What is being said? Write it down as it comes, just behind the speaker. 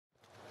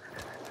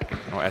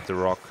Or at the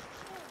rock.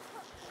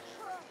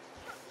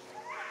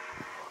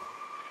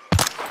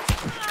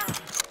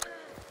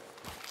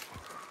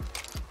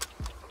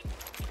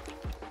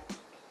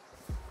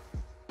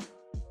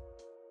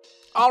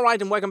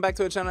 Alright, and welcome back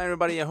to the channel,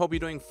 everybody. I hope you're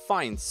doing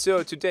fine.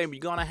 So today we're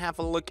gonna have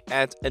a look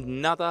at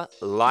another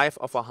Life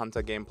of a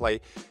Hunter gameplay.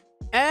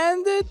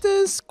 And it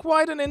is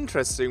quite an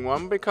interesting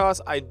one,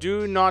 because I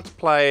do not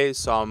play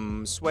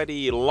some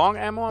sweaty long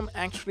ammo. I'm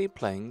actually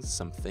playing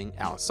something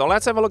else. So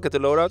let's have a look at the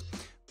loadout.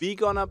 We're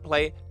gonna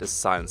play the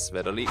Silence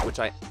Vetterli, which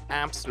I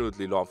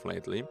absolutely love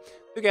lately,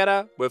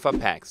 together with a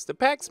PAX. The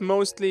PAX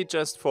mostly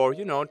just for,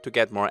 you know, to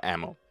get more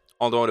ammo.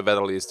 Although the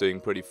Vetterli is doing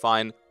pretty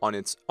fine on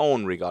its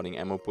own regarding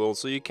ammo pool,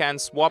 so you can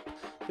swap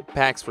the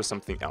packs for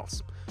something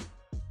else.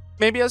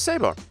 Maybe a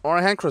saber or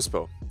a hand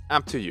crossbow,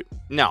 up to you.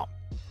 Now,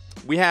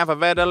 we have a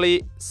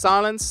Vetterli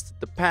silenced,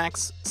 the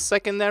packs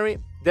secondary.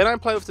 Then I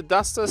play with the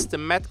dusters, the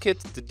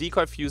medkit, the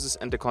decoy fuses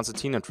and the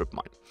concertina trip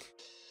mine.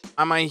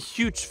 I'm a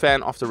huge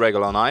fan of the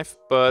regular knife,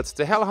 but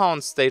the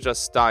hellhounds, they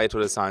just die to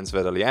the Silence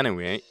Vetterli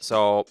anyway,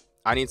 so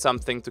I need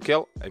something to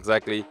kill,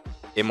 exactly,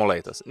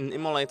 immolators. And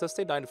immolators,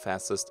 they die the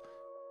fastest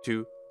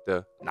to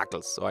the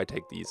knuckles, so I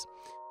take these.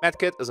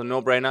 Medkit is a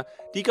no-brainer.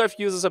 Decoy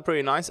fuses are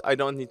pretty nice. I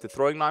don't need the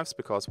throwing knives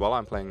because, well,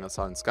 I'm playing a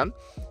silenced gun.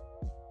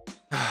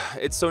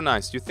 It's so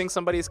nice. You think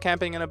somebody is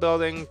camping in a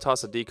building,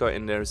 toss a decoy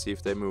in there, see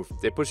if they move.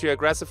 They push you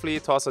aggressively,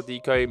 toss a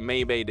decoy,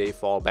 maybe they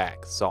fall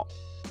back. So,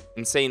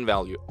 insane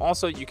value.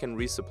 Also, you can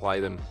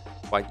resupply them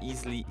quite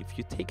easily if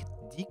you take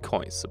a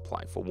decoy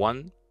supply for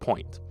 1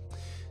 point.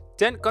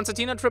 Then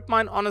concertina trip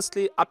mine,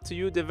 honestly, up to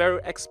you. They're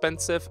very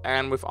expensive,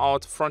 and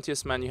without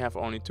frontiersman you have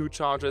only 2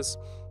 charges.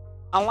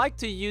 I like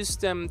to use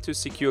them to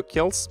secure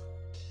kills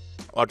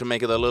or to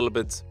make it a little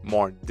bit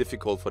more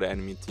difficult for the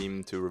enemy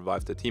team to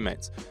revive their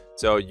teammates.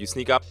 So you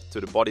sneak up to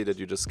the body that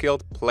you just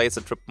killed, place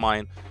a trip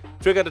mine,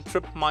 trigger the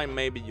trip mine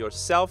maybe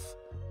yourself,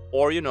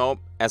 or, you know,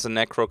 as a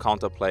necro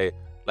counterplay,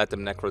 let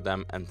them necro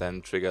them and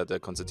then trigger the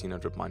concertina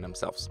trip mine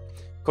themselves.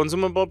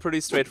 Consumable,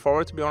 pretty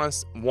straightforward, to be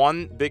honest.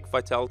 1 big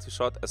vitality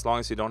shot, as long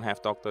as you don't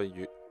have doctor,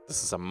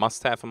 this is a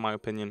must-have in my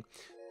opinion.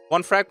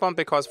 1 frag bomb,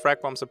 because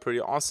frag bombs are pretty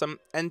awesome.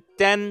 And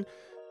then,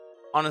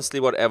 honestly,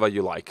 whatever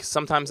you like.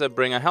 Sometimes I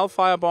bring a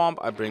hellfire bomb,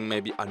 I bring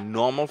maybe a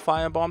normal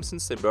fire bomb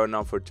since they burn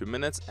out for 2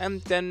 minutes,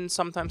 and then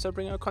sometimes I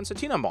bring a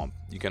concertina bomb.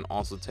 You can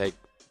also take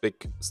big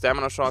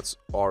stamina shots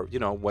or, you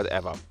know,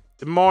 whatever.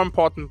 The more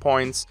important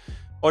points,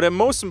 or the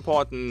most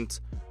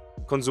important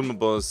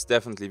consumables,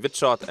 definitely Vit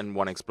Shot and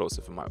 1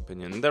 explosive in my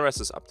opinion. The rest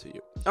is up to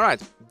you.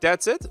 Alright,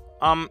 that's it.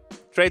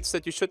 Traits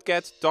that you should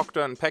get,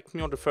 Doctor and Pack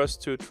Mule, the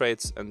first 2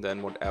 traits, and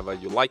then whatever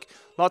you like.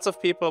 Lots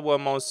of people will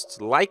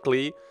most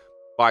likely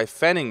buy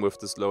fanning with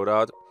this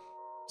loadout,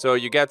 so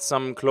you get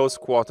some close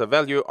quarter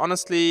value.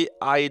 Honestly,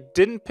 I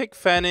didn't pick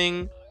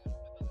fanning,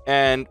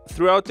 and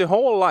throughout the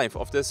whole life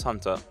of this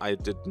hunter, I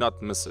did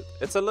not miss it.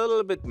 It's a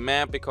little bit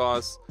meh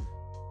because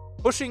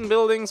pushing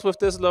buildings with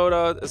this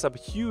loadout is a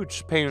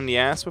huge pain in the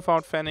ass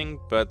without fanning,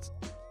 but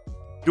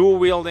dual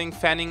wielding,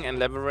 fanning and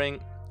levering,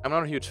 I'm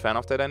not a huge fan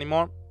of that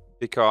anymore,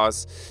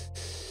 because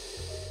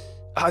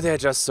they're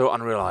just so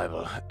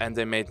unreliable, and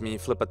they made me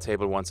flip a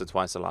table once or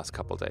twice the last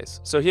couple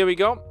days. So here we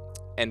go,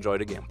 enjoy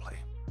the gameplay.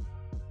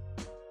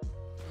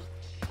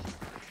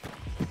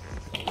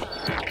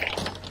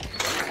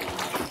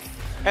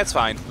 That's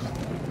fine.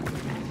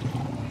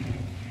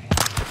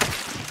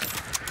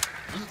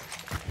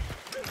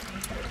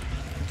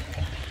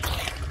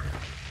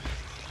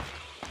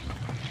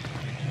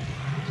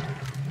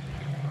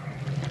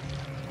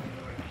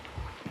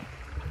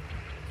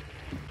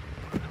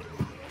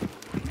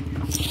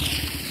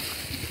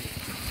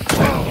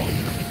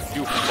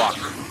 You fuck.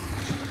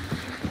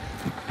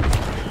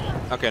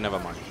 Okay, never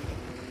mind.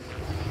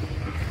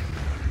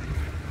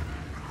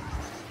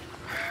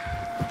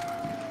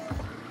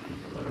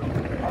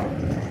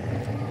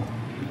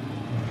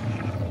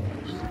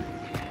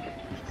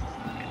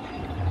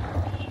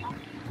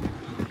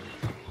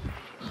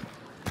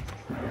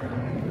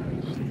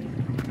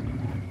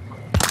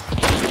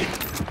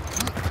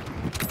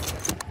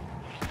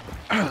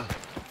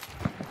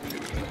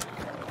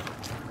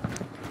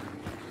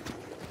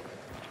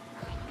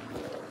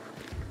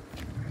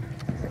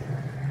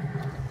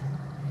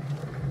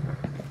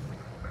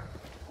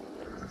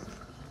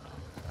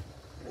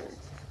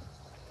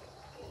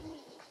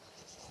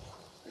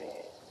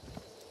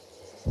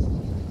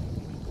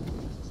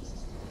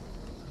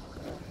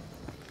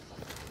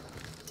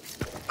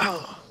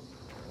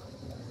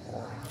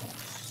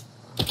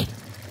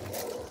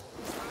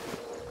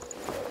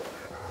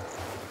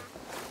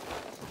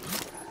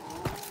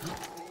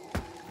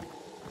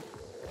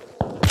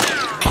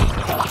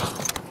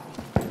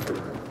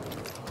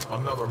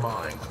 Another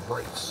mind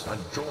breaks and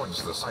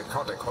joins the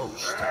psychotic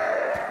host.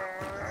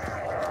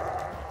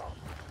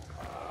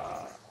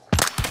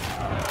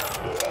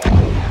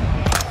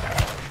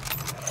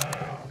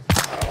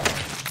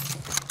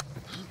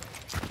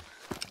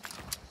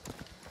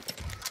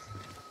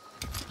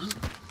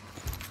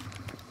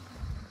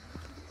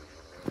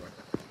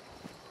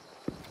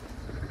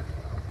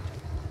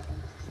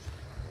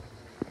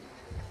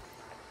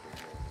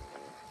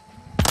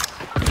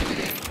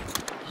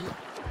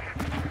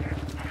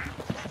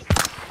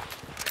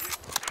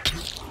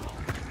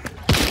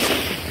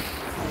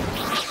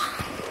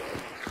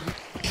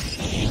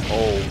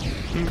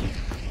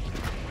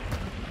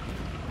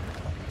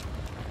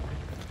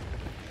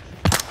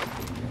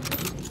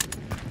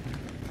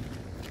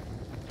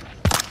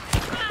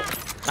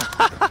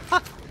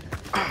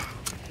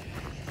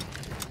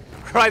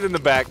 Right in the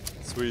back.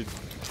 Sweet.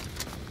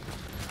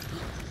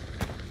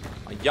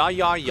 Yeah,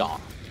 yeah, yeah.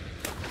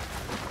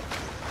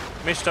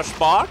 Mr.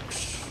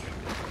 Sparks.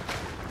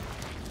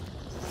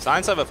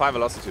 Signs have a 5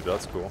 velocity,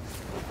 that's cool.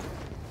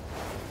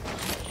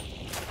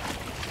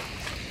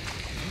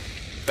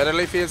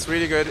 Vetterli feels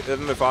really good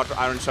even without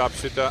Iron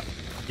Sharpshooter.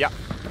 Yeah,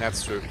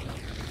 that's true.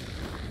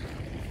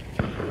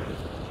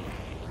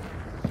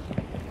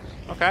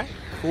 Okay,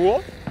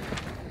 cool.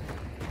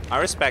 I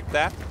respect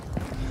that.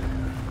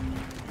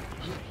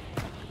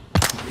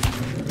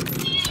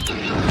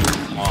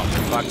 Oh,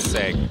 for fuck's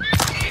sake.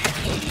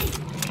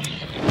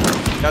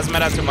 Doesn't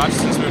matter too much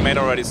since we made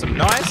already some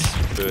noise.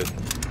 Good.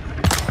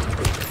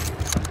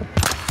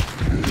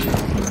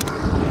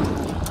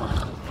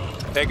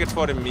 Take it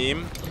for the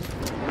meme.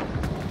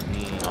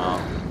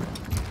 No.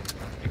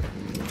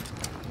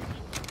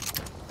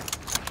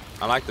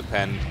 I like the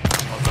pen.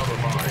 Another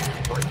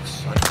mind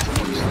breaks and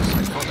joins the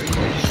psychotic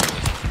host.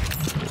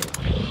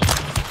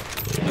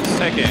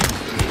 Taking.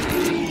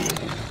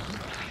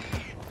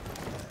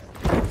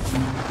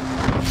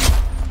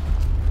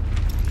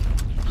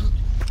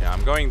 Yeah,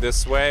 I'm going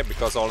this way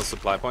because all the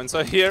supply points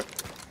are here.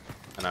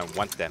 And I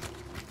want them.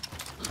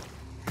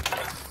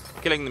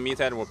 Killing the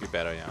meathead would be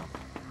better, yeah.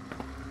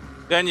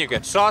 Then you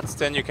get shot,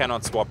 then you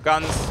cannot swap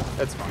guns.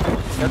 That's fine.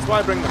 That's why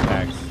I bring the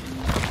packs.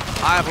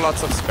 I have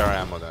lots of spare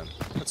ammo then.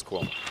 That's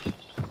cool.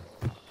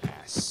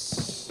 Ah,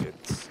 shit.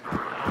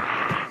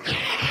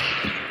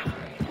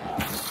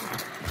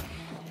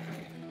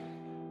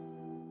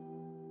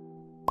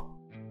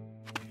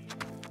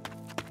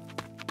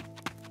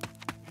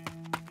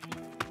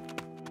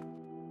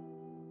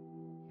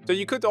 So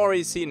you could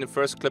already see in the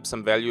first clip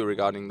some value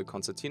regarding the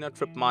concertina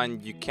trip mine.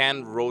 You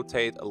can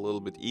rotate a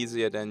little bit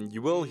easier than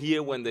you will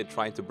here when they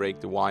try to break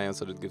the wire,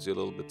 so that gives you a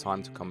little bit of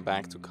time to come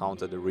back to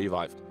counter the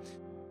revive.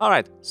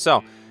 Alright,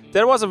 so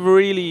that was a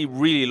really,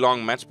 really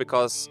long match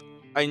because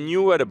I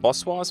knew where the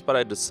boss was, but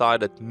I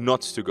decided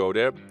not to go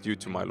there due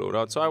to my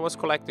loadout. So I was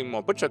collecting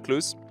more butcher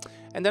clues.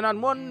 And then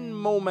on one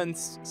moment,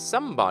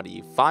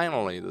 somebody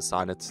finally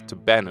decided to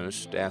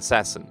banish the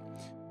assassin.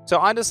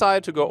 So I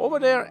decided to go over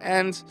there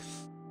and...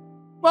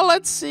 well,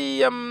 let's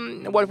see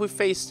what we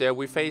face there.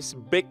 We face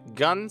big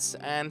guns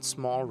and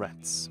small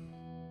rats.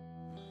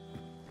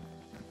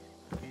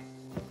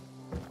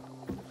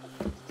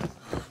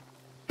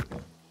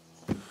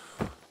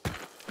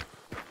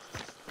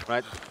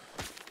 Right.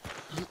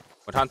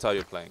 What hunter are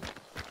you playing?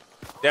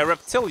 They're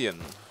Reptilian.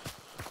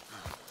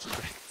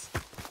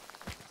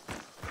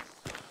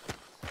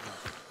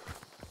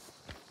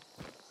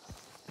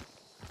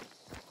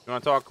 You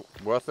want to talk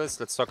worthless?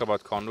 Let's talk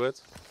about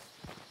Conduit.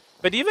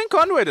 But even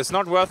Conduit is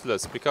not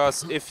worthless,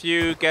 because if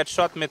you get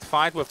shot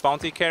mid-fight with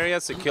bounty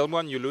carriers, you kill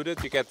one, you loot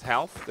it, you get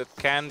health, that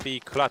can be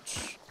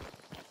clutch.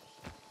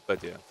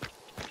 But yeah.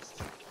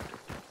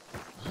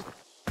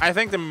 I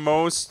think the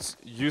most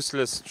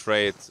useless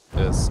trait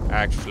is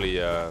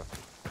actually I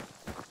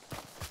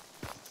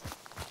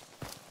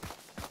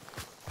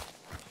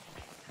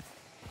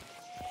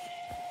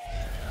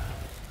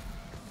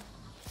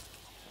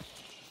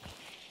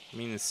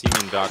mean, see me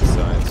in dark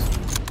side.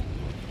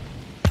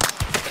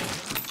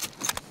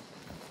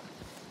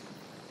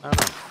 I don't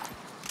know.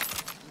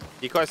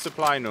 Decoy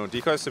supply, no.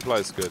 Decoy supply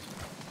is good.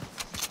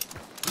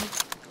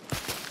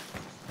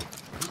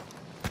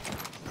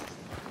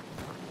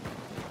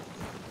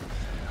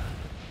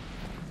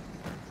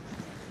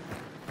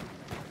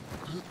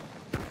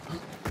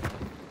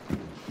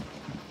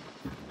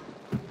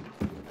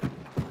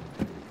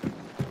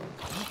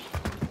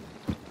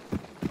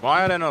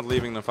 Why are they not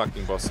leaving the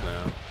fucking boss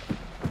now?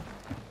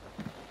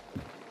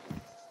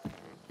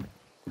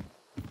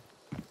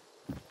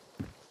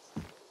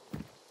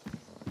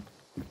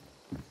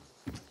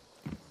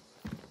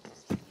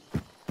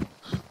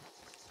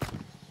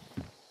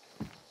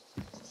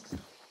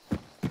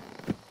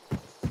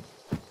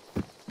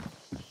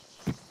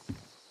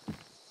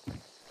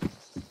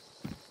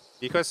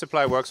 Decoy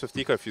supply works with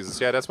decoy fuses.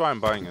 Yeah, that's why I'm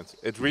buying it.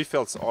 It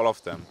refills all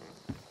of them.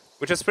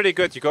 Which is pretty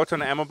good. You go to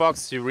an ammo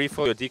box, you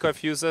refill your decoy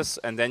fuses,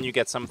 and then you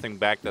get something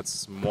back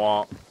that's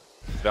more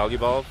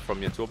valuable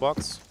from your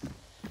toolbox.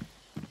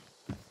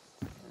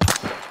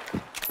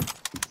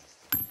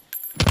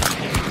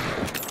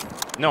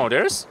 No,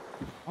 there's...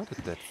 How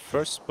did that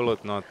first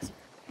bullet not...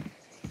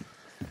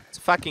 It's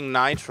fucking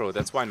nitro,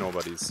 that's why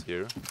nobody's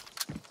here.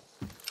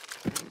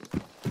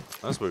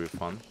 That's very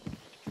fun.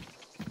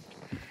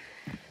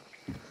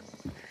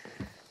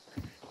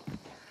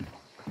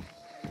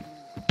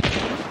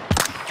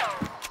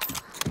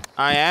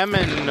 I am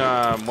in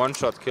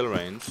one-shot kill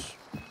range.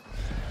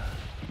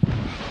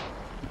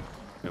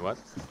 Wait, what?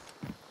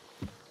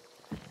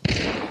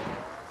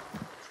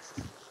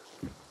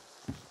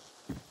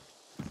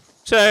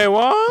 Say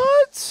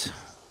what?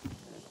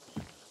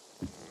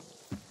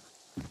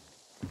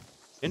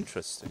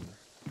 Interesting.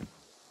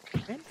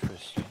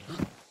 Interesting.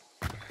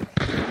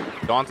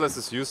 Dauntless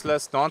is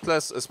useless.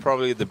 Dauntless is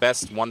probably the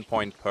best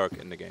 1-point perk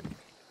in the game.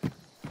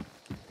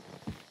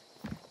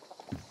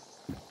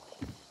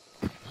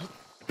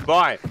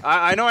 Boy,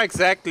 I know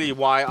exactly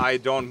why I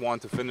don't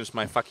want to finish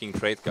my fucking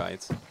trade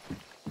guides.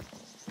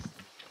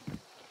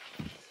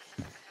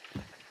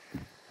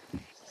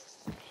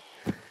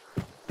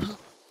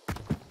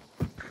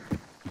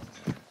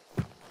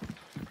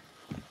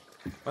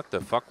 What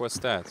the fuck was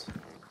that?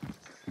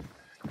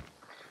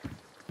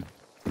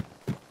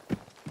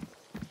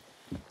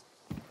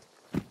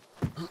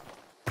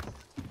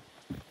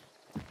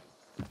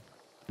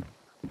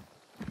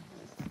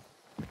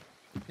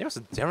 There was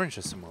a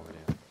derringer somewhere over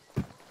there.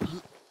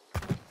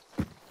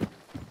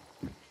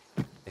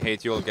 I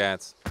hate you all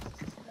gats.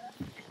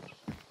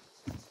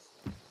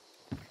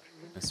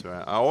 I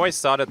swear. I always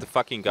started the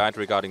fucking guide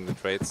regarding the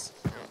trades.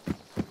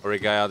 Or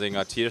regarding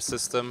our tier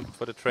system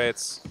for the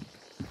trades.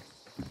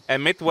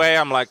 And midway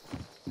I'm like,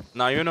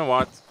 now you know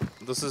what?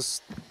 This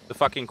is the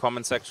fucking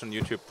comment section on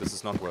YouTube. This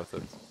is not worth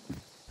it.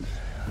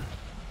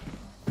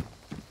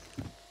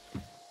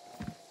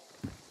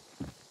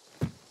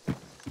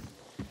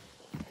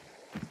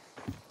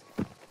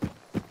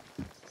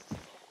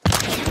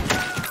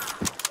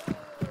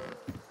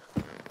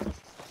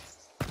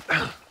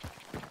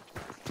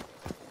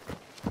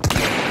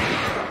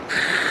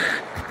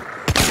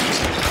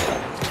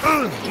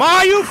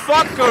 Ma, you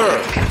fucker!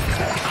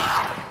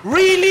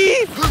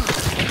 Really?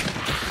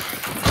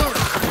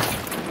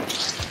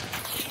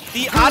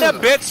 The other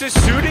bitch is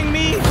shooting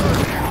me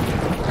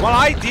while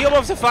I deal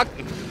with the fuck.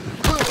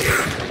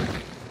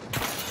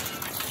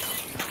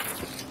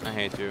 I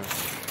hate you.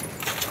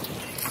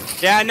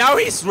 Yeah, now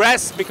he's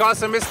rest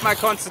because I missed my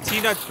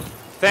concertina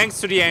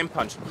thanks to the aim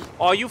punch.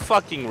 Oh, you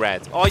fucking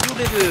rat. Oh, you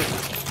little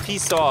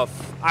piece of...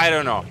 I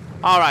don't know.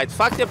 Alright,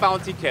 fuck the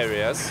bounty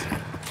carriers.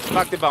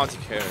 Fuck the bounty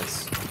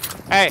carriers.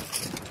 Hey.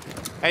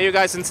 Hey, you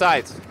guys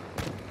inside.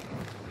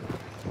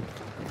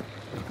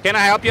 Can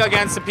I help you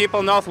against the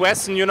people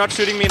northwest and you're not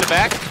shooting me in the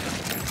back?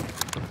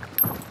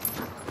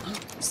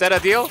 Is that a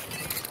deal?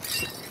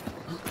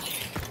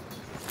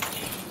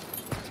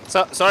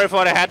 So, sorry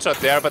for the headshot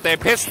there, but they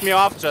pissed me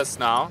off just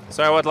now.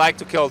 So I would like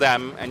to kill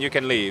them and you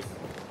can leave.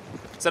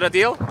 Is that a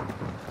deal?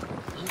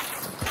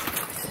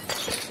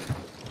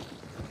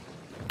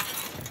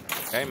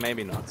 Okay,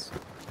 maybe not.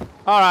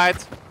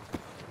 Alright.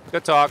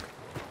 Good talk.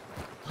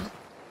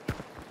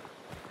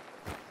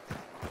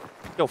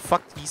 Yo,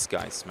 fuck these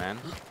guys, man.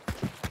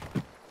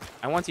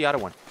 I want the other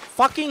one.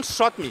 Fucking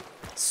shot me.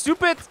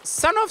 Stupid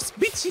son of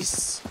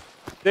bitches.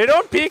 They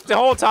don't peek the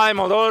whole time,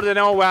 although they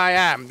know where I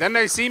am. Then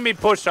they see me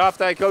push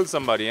after I kill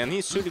somebody, and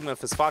he's shooting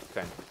with his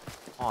shotgun.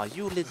 Oh,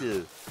 you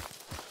little...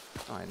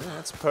 Oh,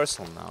 that's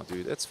personal now,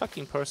 dude. It's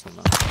fucking personal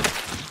now.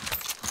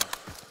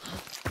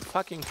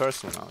 Fucking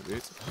personal now,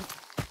 dude.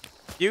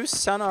 You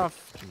son of...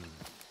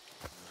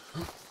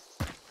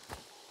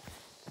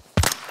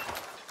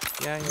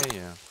 Yeah.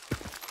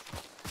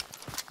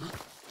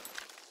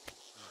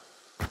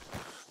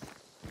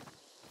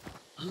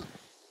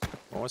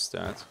 What was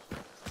that?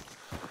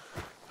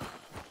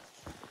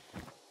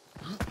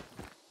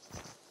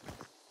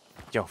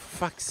 Yo,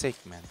 fuck's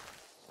sake, man.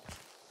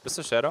 Is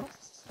the shadow?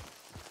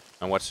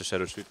 And watch the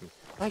shadow shoot me.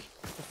 Hey,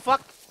 the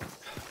fuck?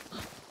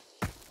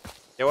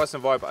 There was a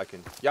VoIP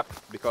icon. Yep,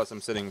 because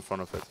I'm sitting in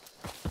front of it.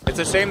 It's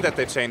a shame that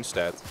they changed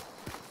that.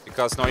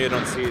 Because now you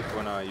don't see it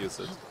when I use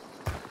it.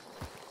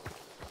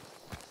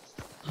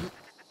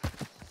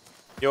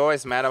 You're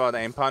always mad about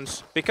aim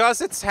punch? Because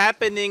it's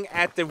happening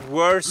at the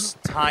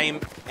worst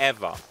time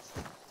ever.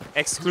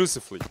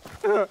 Exclusively.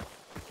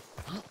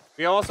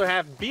 We also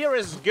have Beer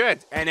is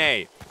Good,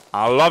 NA.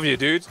 I love you,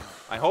 dude.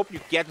 I hope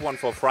you get one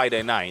for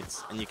Friday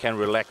nights and you can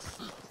relax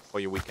for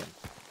your weekend.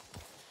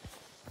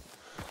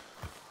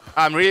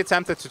 I'm really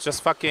tempted to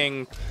just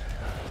fucking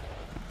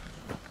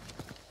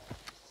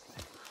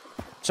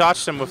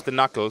charge them with the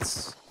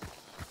knuckles.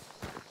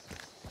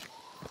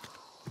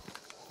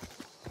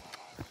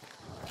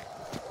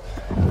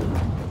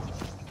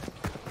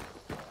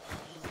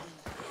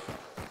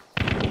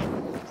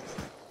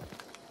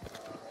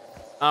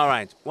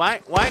 Alright,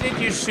 why did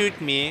you shoot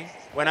me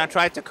when I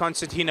tried to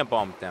concertina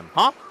bomb them,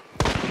 huh?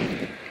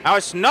 That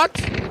was not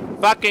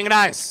fucking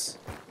nice.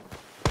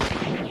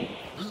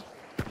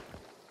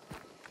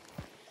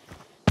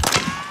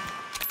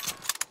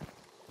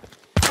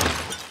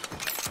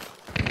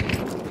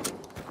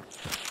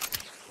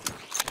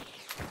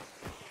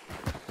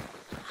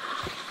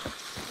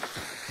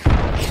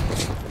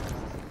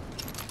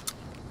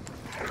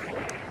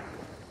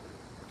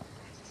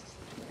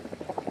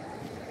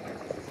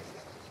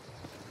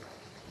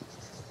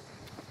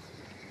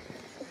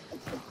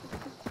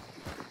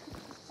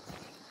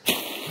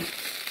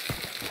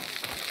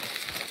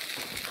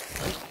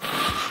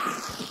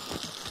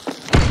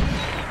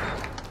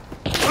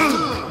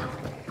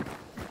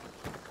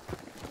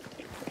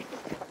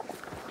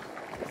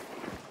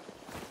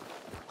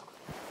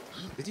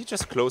 Did you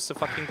just close the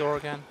fucking door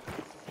again?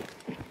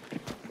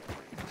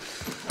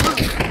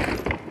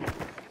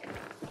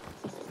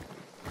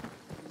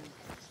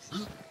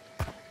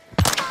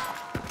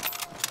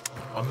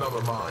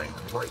 Another mind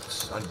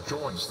breaks and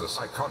joins the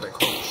psychotic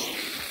host.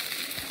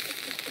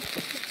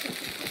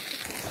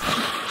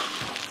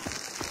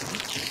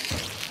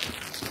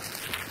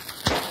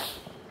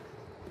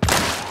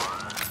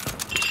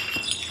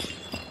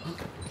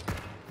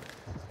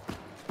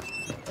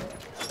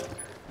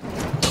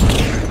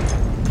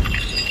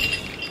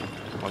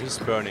 he's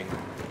burning.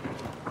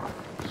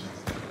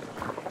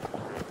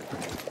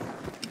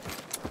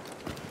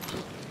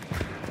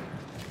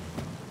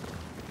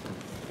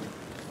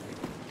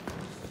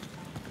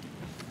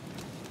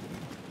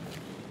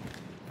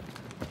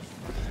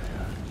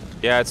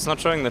 Yeah, it's not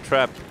showing the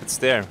trap. It's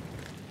there.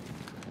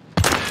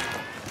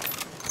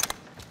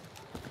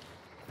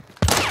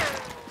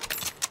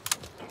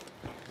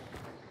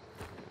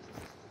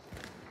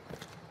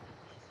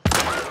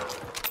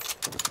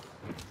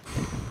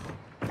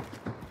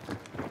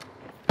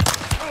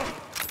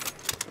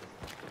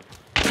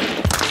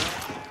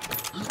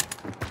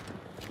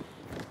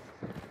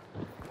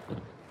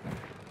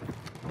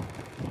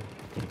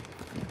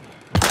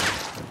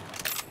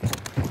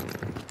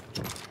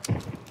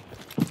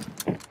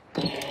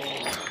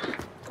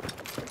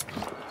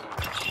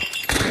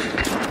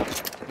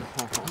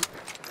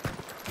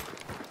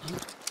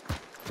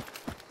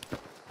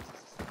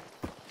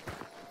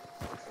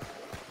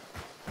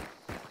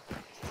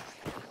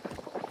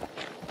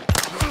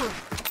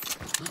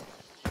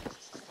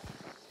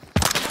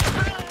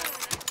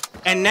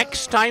 And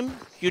next time,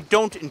 you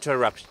don't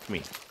interrupt me.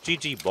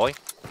 GG, boy.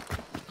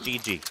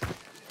 GG.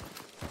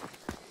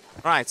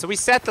 Alright, so we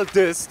settled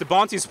this. The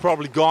bounty's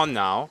probably gone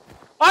now.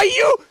 Are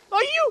you?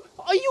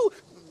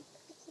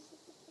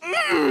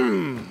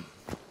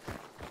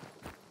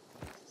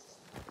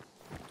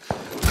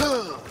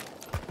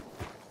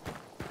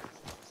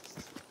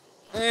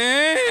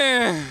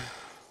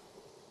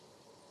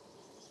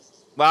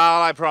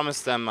 Well, I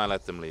promised them I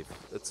let them leave.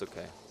 It's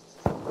okay.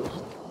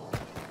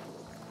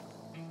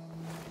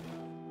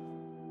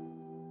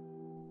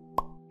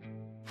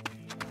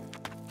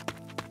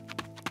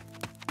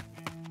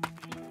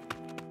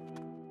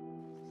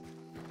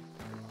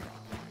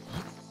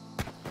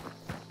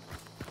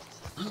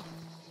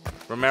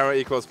 Romero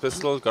equals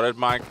pistol. Got it,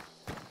 Mike?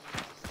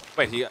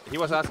 Wait, he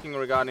was asking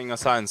regarding a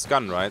science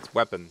gun, right?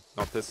 Weapon,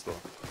 not pistol.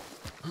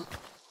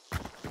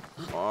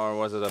 Or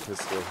was it a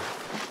pistol?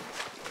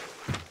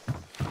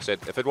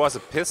 Shit, if it was a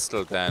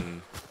pistol,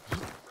 then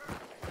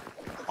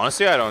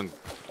honestly, I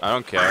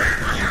don't care.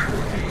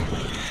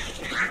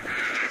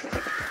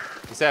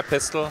 Is that a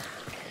pistol?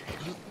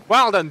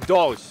 Well then,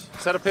 Doge.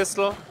 Is that a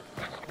pistol?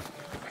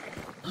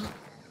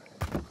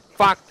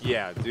 Fuck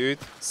yeah, dude.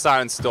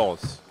 Silence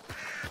doors.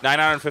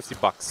 950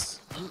 bucks.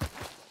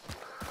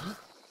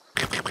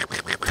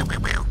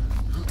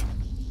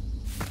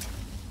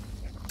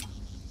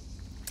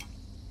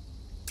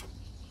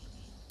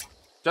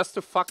 Just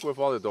to fuck with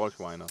all the Dolch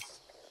Whiners.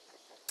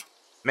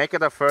 Make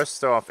it a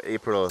 1st of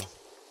April.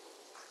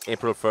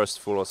 April 1st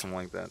full or something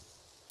like that.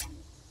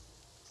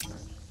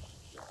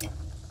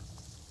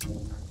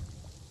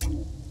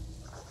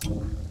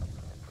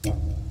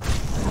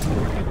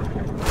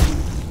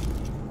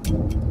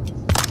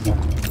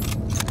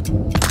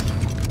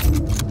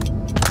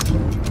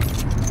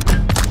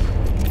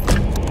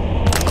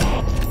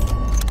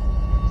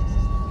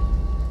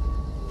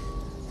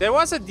 There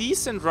was a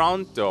decent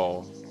round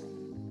though.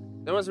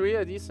 There was really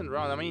a decent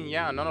round. I mean,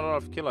 yeah, not a lot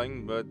of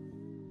killing, but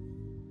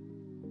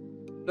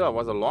still, it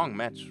was a long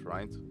match,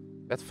 right?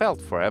 That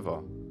felt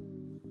forever.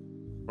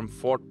 From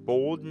Fort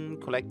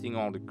Bolden, collecting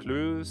all the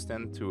clues,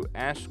 then to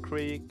Ash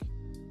Creek,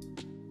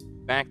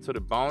 back to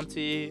the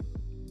bounty,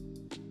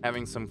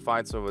 having some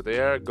fights over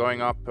there,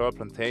 going up Pearl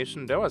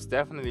Plantation. There was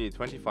definitely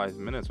 25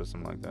 minutes or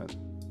something like that.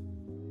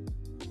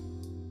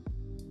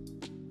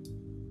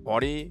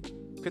 40?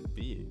 Could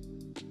be.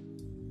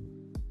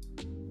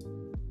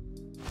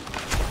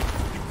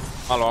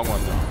 A long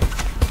one though.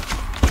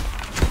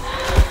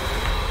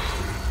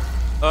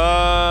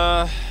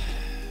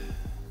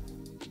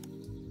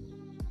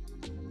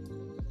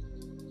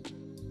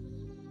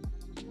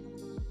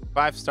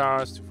 5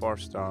 stars to 4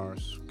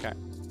 stars. Okay.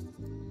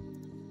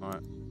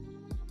 Alright.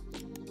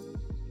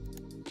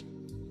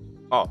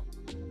 Oh.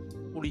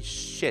 Holy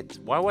shit.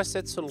 Why was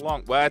that so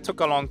long? Well, it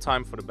took a long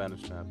time for the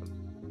banish to happen.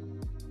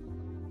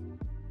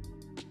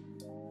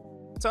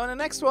 So in the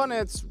next one,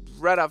 it's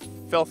rather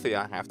filthy,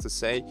 I have to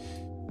say.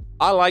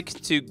 I like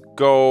to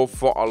go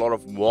for a lot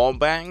of wall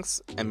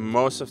bangs, and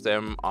most of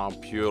them are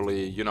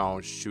purely, you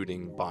know,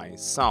 shooting by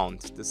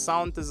sound. The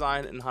sound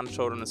design in Hunt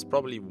Showdown is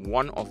probably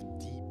one of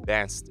the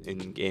best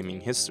in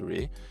gaming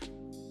history.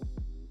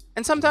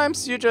 And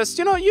sometimes you just,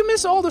 you know, you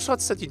miss all the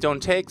shots that you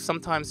don't take.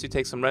 Sometimes you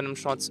take some random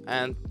shots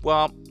and,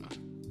 well,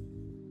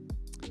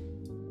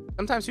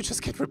 sometimes you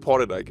just get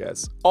reported, I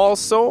guess.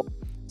 Also,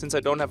 since I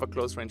don't have a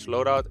close range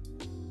loadout,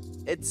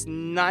 it's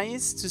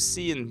nice to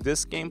see in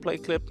this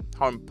gameplay clip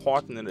how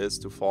important it is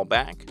to fall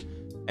back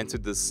and to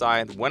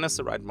decide when is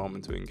the right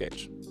moment to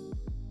engage.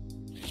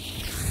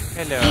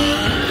 Hello.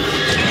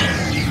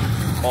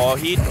 Oh,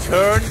 he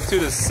turned to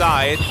the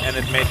side and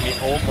it made me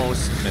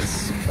almost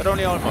miss. But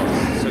only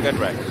almost, so get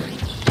ready.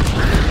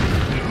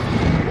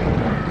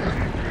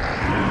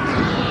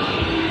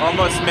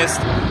 Almost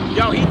missed.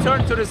 Yo, he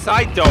turned to the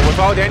side though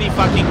without any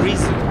fucking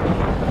reason.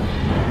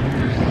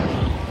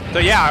 So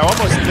yeah, I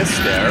almost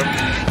missed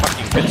there.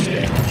 Bitch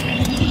there.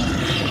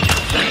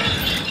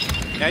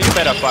 Yeah, you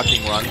better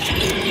fucking run.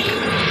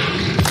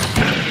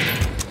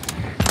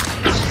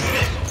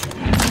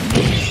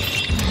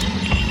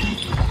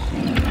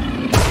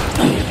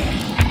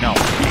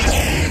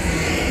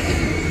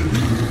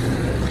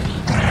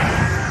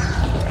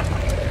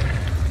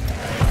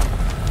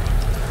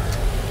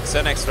 Is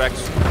that an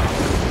extraction?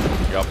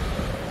 Yup.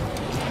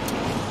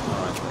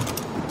 Alright.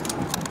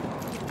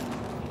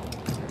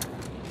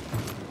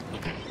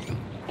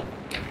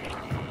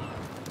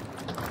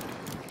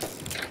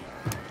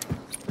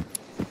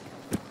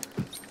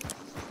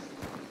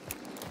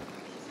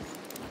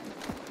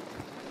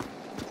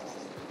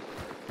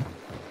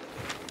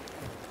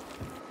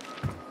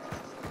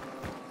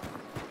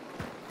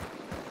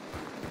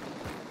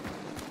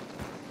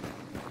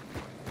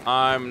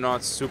 I'm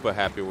not super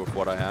happy with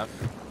what I have,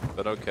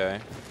 but okay.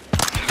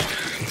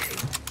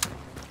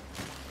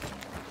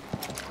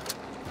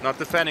 Not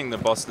defending the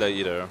boss layer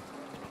either.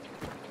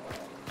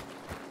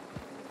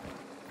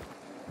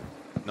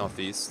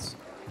 Northeast.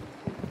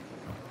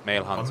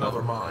 Male hunter.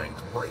 Another mind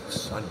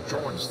breaks and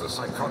joins the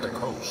psychotic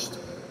host.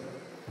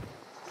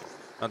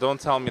 Now don't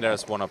tell me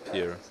there's one up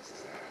here.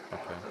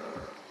 Okay.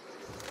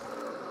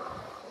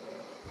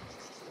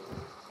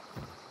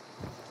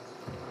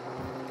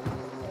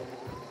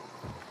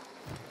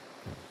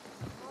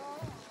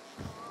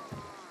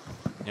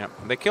 Yeah,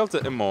 they killed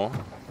the immo.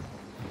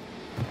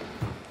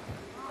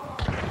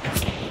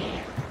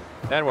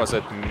 That was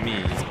at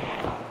me.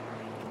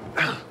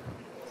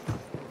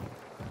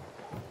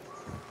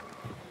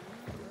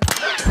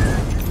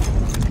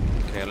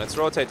 Okay, let's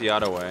rotate the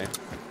other way.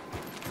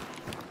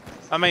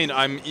 I mean,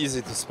 I'm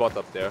easy to spot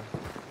up there.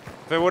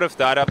 If I would have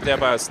died up there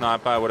by a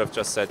sniper, I would have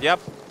just said, yep.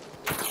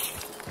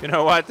 You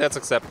know what? That's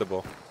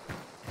acceptable.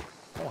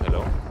 Oh,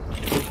 hello.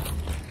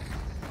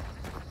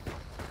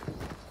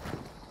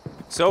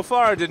 So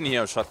far, I didn't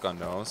hear a shotgun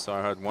though, so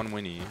I heard one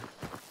Winnie.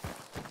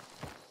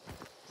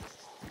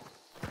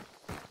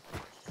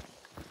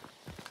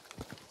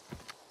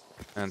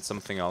 And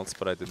something else,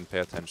 but I didn't pay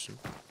attention.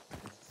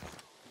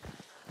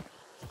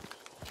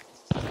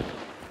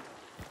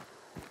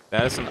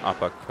 That is an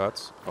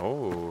uppercut.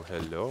 Oh,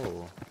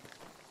 hello.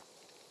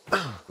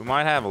 We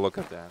might have a look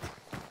at that.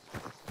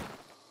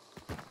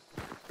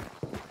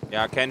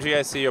 Yeah, Kenji,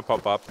 I see you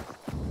pop up.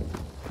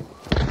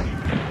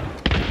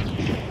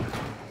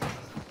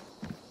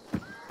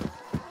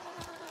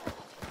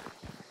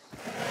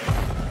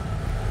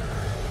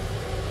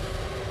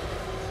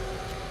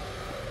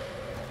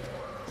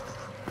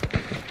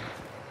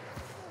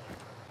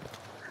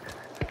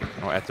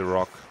 Oh, at the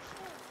rock.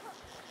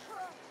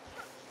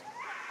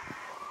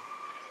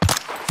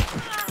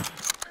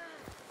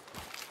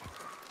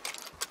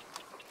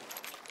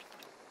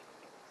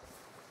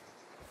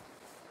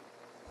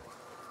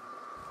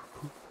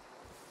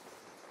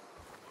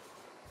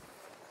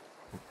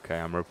 Okay,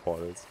 I'm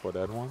reported for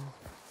that one.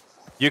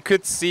 You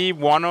could see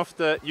one of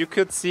the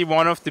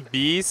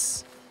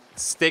bees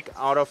stick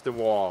out of the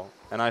wall,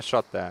 and I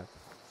shot that.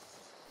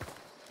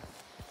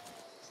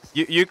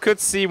 You could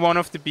see one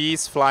of the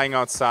bees flying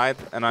outside,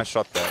 and I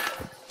shot that.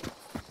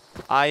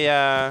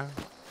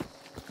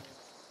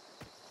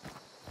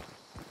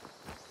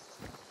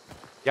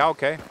 Yeah,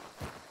 okay.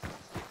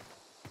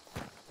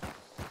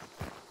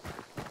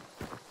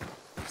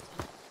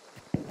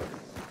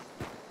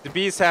 The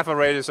bees have a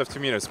radius of 2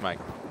 meters, Mike.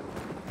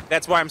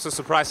 That's why I'm so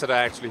surprised that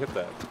I actually hit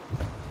that.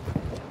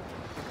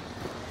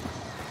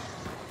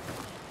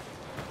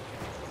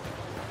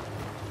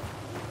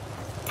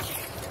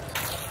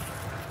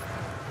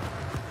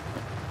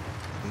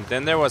 And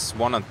then there was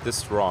one on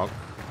this rock.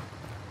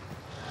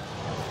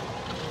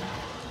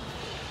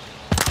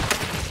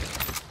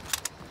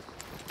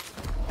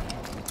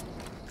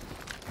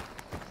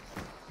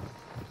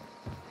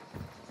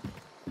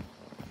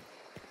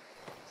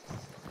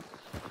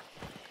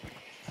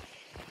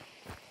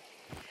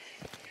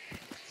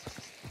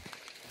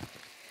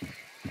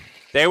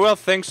 They will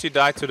think she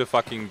died to the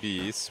fucking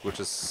bees, which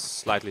is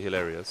slightly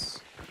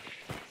hilarious.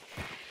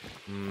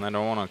 I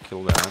don't want to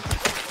kill that.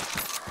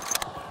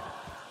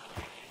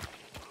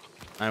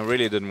 I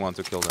really didn't want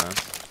to kill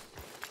that.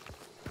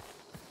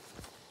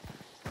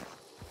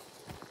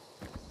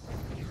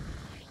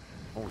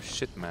 Oh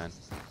shit, man.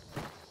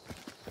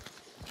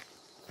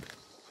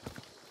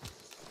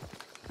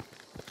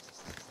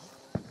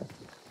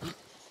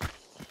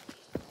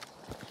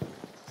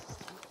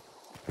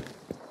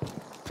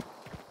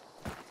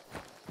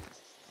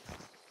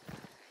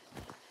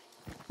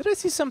 Did I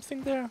see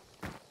something there?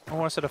 Or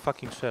was it a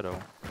fucking shadow?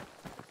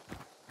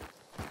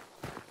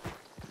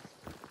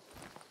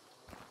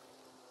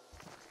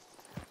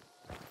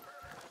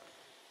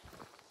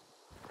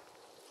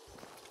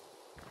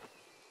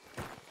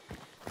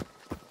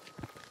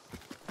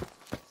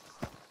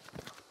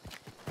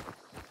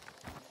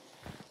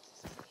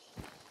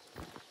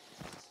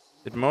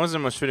 Most of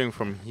them are shooting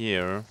from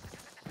here.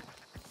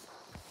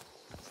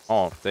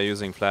 Oh, they're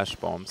using flash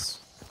bombs.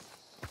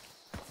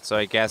 So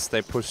I guess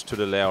they pushed to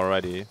the lair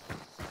already.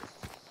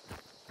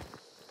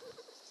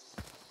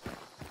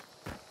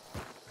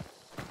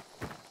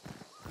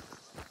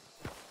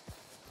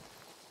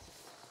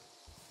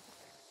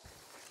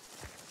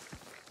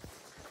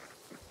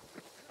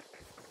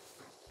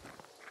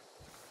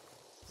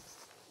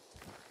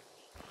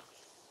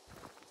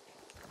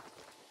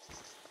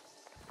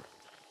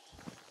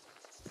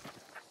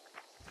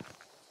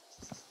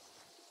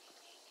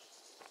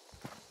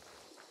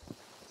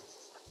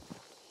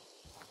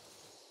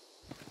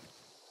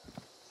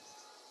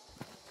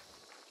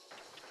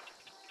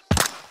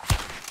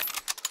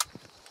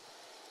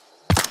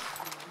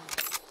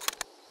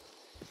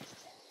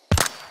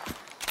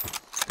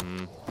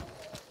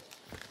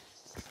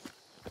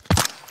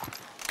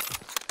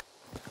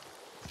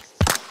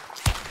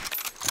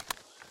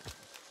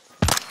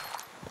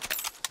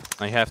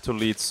 I have to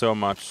lead so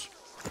much.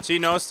 She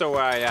knows though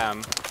where I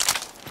am.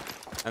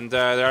 And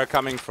they're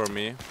coming for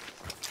me.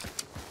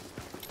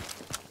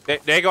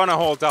 They're gonna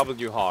hold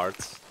W hard.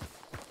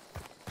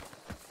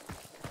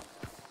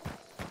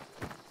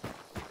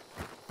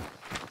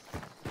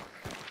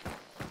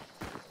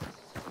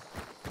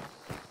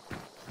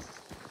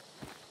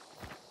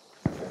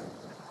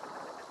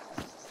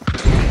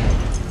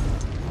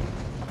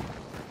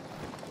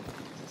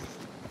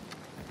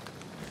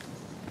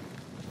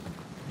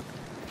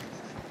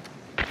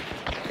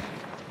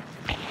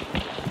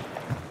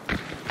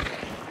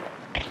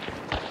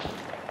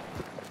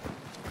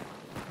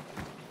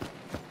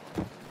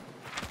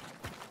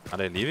 Are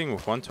they leaving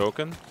with 1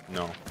 token?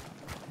 No.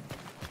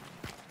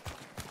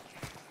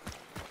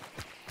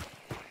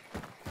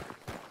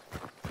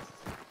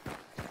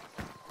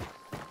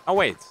 Oh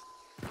wait.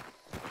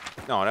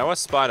 No, that was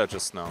Spider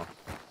just now.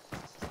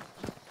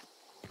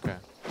 Okay.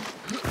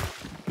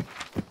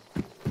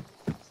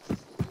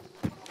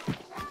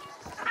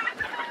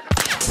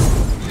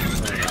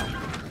 There you go.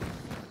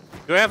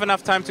 Do I have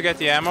enough time to get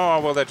the ammo,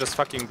 or will they just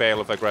fucking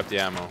bail if I grab the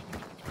ammo?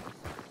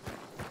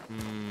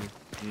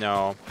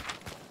 No.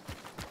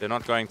 They're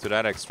not going to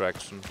that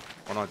extraction.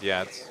 Or not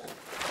yet.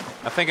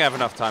 I think I have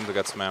enough time to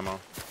get some ammo.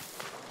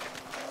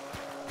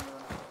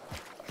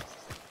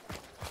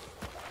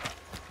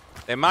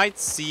 They might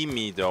see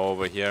me though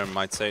over here and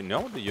might say,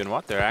 no, you know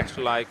what? They're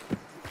actually like...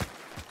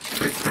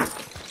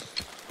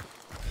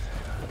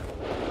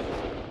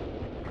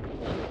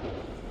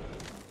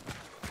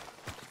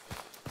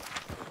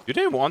 Do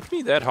they want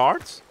me that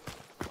hard?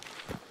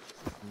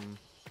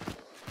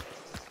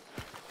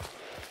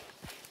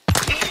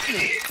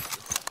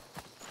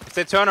 If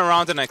they turn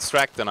around and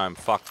extract, then I'm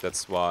fucked,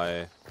 that's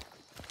why.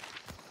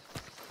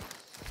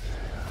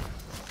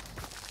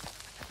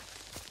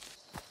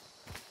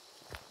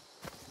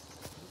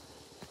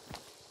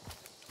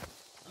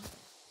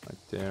 Right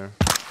there.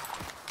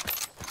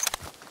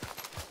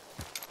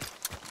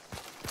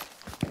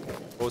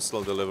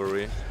 Postal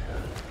delivery.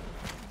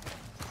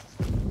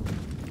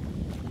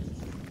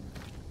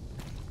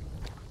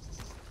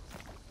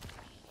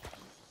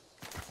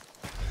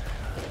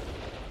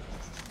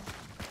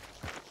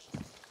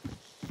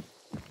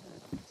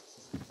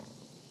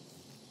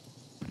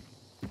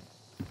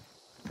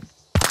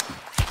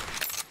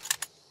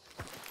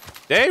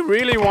 They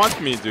really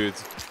want me, dude.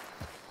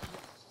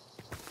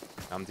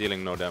 I'm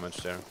dealing no damage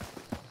there.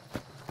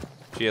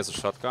 She has a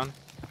shotgun.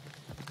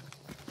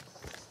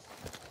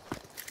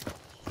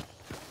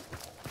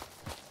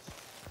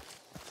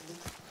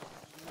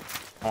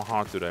 How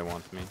hard do they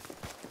want me?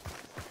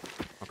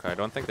 Okay, I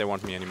don't think they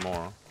want me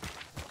anymore.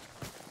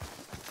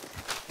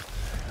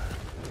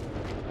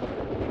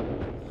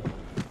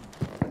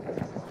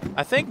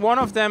 I think one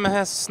of them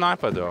has a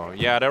sniper though.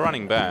 Yeah, they're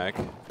running back.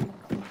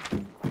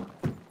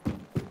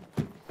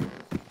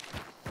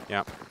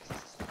 Yeah.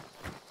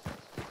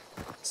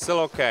 Still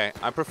okay.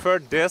 I prefer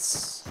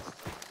this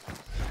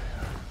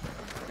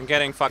and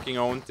getting fucking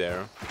owned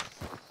there.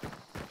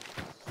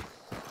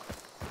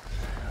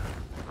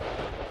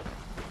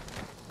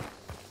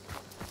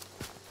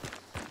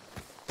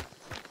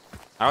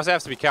 I also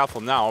have to be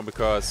careful now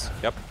because,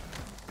 yep.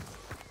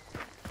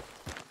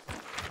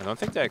 I don't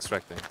think they're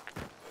extracting.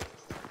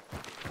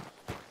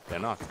 They're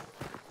not.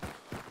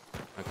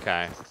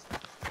 Okay.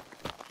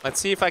 Let's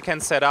see if I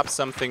can set up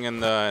something in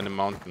the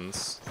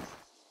mountains.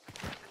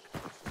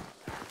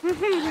 They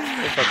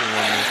fucking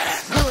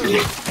want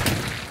me.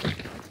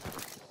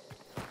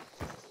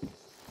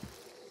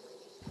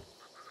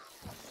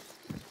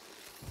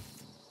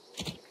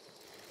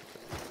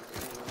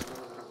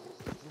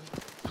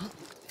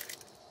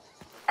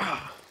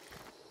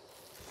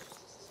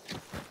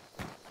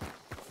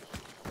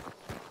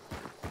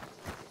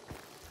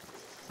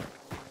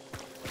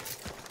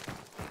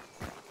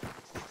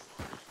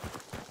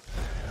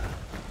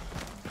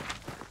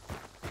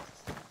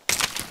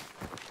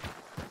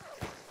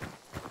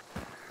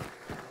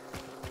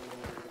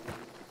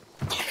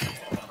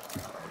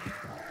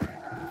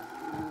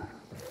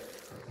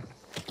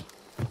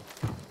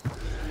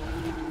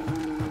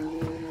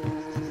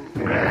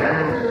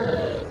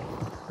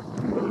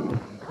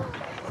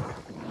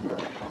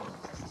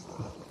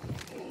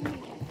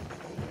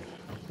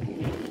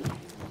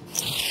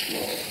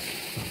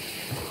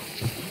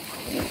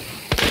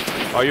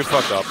 Oh, you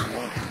fucked up.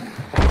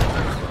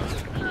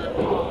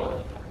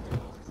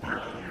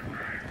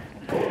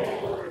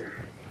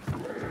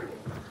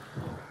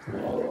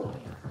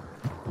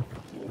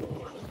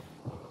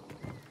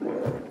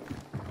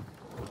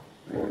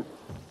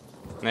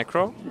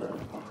 Necro?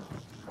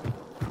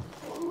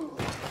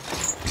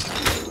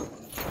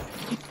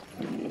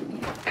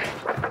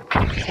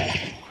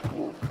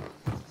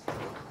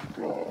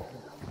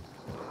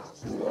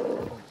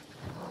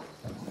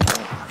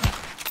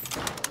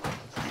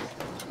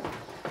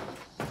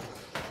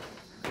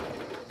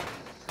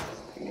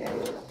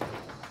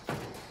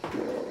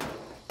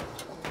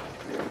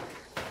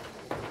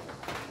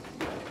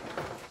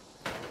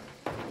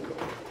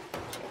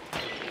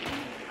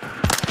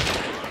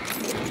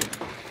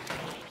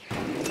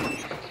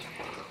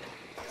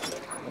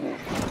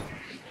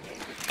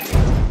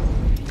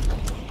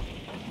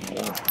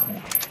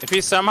 If he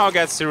somehow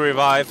gets to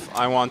revive,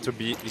 I want to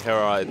beat her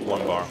at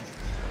 1 bar.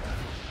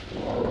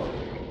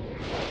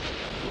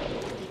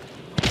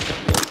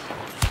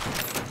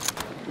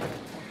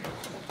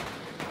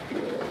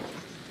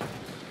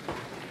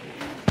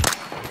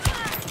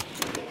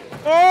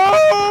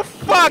 Oh,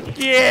 fuck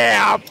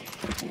yeah!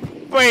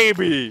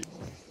 Baby!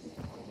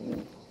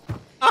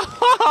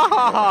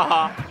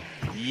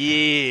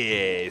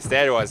 Yes,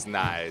 that was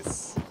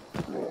nice.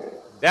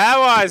 That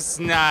was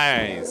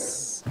nice.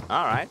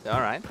 Alright,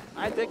 alright.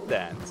 I dig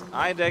that.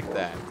 I dig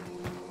that.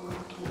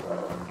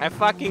 I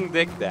fucking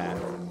dig that.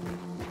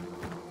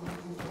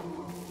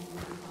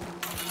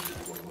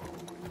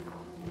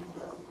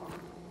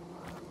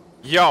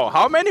 Yo,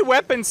 how many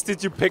weapons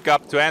did you pick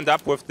up to end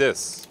up with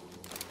this?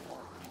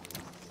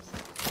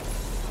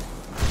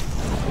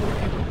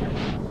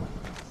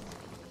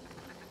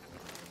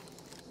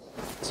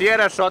 She had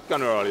a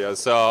shotgun earlier,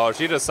 so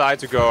she decided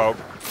to go...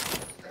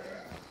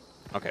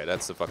 Okay,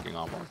 that's the fucking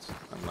armor.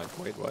 I'm like,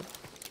 wait, what?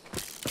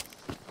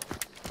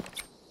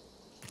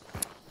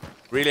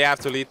 Really have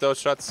to lead those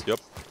shots? Yup.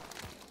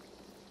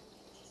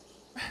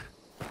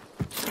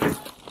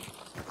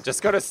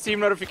 Just got a Steam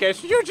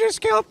notification. You just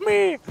killed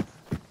me!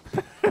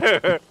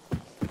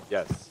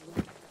 Yes.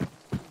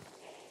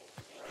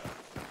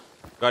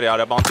 Got the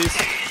other bounties?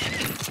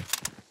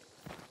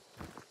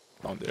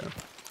 Down there.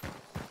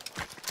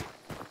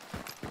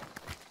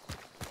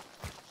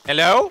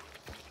 Hello?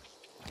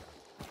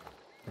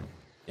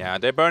 Yeah,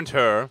 they burned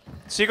her.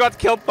 She got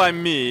killed by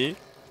me.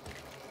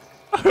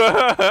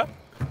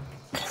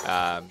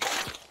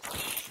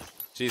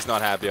 She's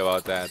not happy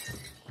about that.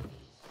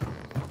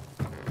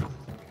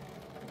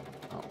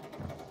 Oh.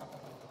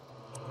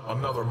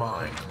 Another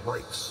mind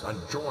breaks and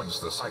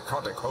joins the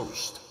psychotic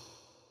host.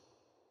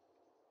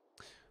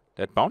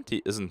 That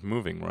bounty isn't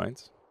moving,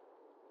 right?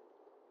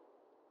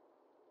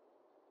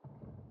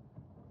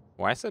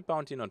 Why is that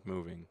bounty not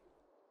moving?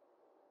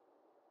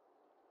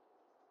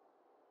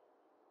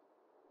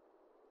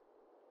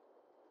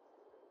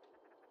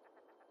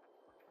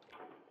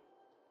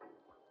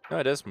 No,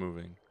 it is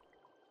moving.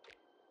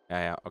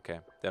 Yeah,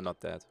 okay. They're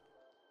not dead.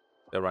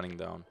 They're running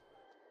down.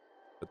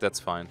 But that's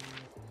fine.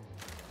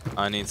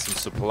 I need some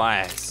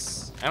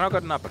supplies. And I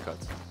got an uppercut.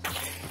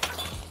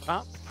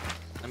 Ah,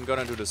 I'm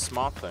gonna do the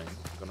smart thing.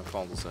 I'm gonna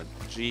call this a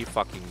G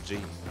fucking G.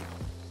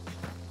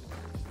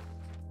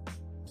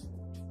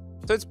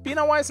 So it's been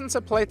a while since I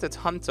played that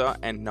hunter,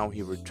 and now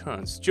he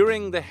returns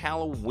during the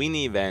Halloween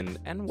event.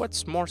 And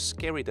what's more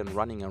scary than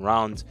running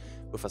around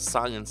with a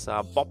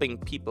silencer, bopping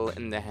people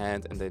in the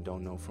head and they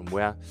don't know from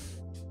where?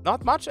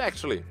 Not much,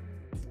 actually.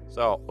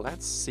 So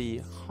let's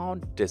see how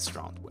this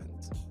round went.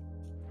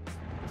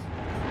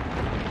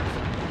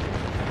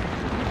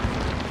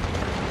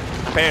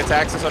 Pay your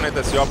taxes on it,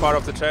 that's your part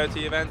of the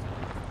charity event.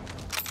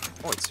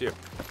 Oh, it's here.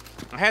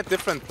 I had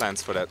different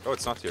plans for that. Oh,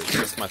 it's not here, it's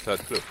just my third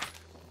clue.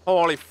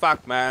 Holy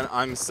fuck, man,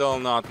 I'm still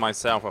not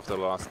myself after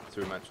the last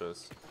 2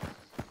 matches.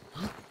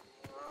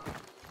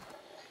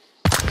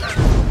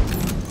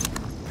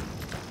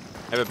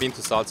 Ever been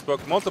to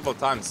Salzburg? Multiple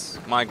times.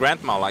 My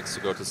grandma likes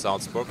to go to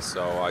Salzburg,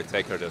 so I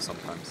take her there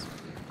sometimes.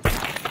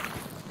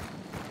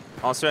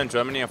 Austria and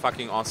Germany are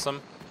fucking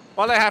awesome.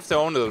 Well, they have their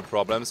own little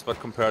problems, but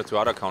compared to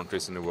other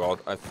countries in the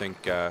world, I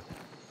think,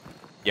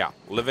 yeah,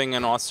 living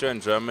in Austria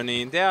and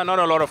Germany, there are not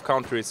a lot of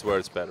countries where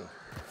it's better.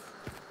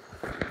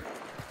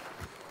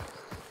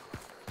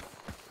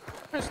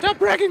 Stop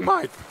bragging,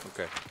 Mike!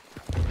 Okay.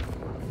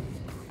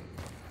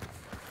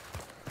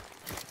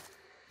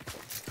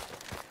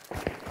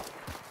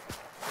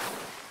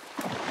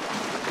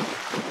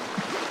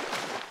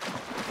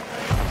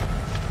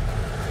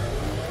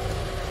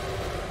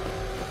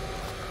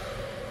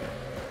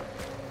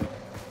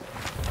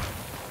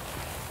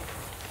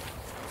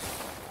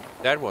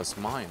 That was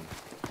mine.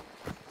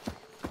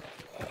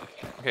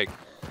 Okay.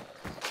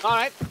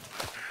 Alright.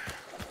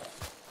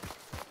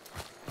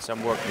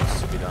 Some work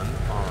needs to be done.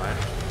 Alright.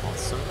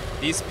 Awesome.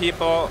 These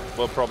people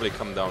will probably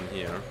come down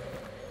here.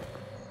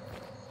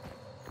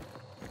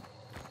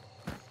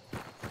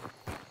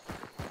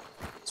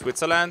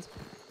 Switzerland?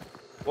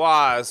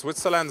 Wow,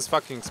 Switzerland is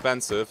fucking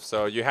expensive,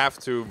 so you have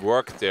to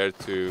work there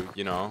to,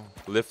 you know,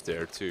 live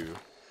there too.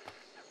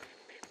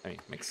 I mean,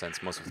 makes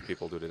sense. Most of the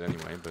people do that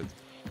anyway, but...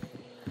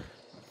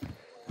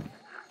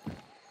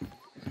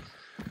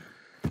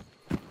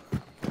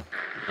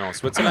 No,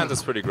 Switzerland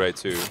is pretty great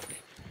too.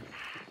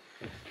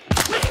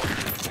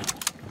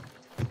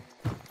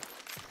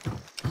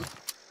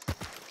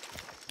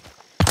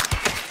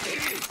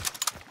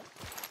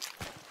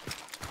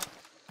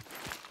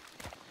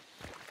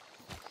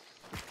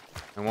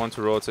 I want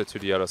to rotate to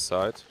the other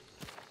side.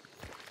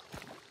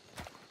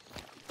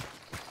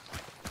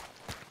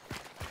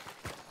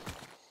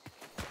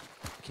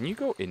 Can you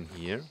go in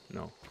here?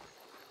 No.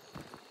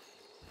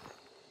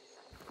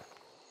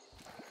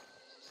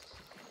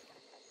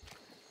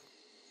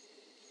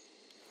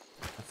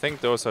 I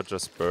think those are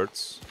just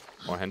birds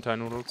or hentai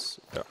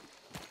noodles. Yeah.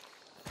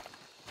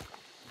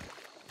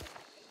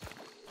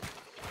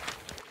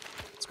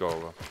 Let's go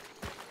over.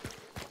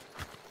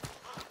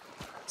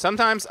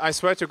 Sometimes, I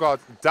swear to God,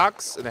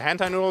 ducks and the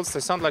hentai noodles,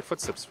 they sound like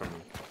footsteps for me.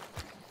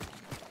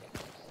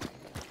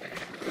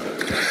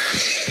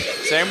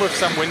 Same with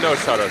some window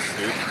shutters,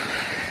 dude.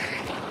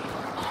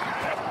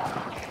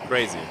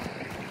 Crazy.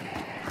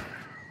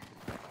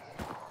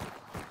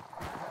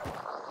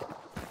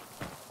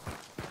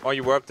 Or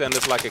you worked and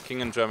live like a king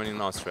in Germany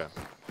and Austria.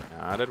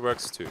 Yeah, that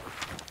works too.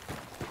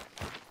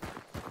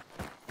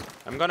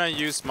 I'm gonna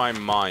use my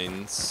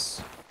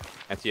mines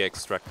at the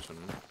extraction.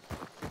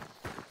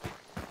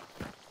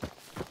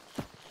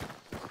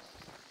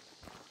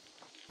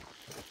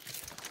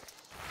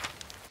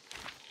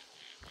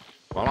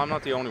 Well, I'm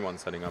not the only one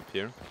setting up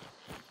here.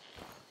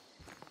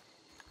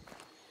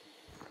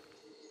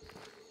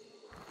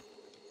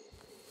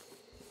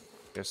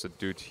 There's a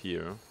dude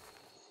here.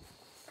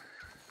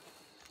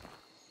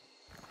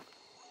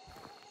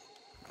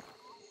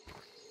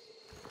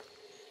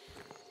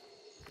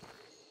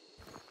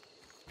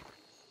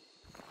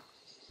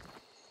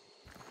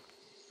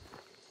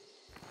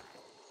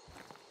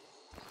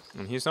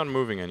 And he's not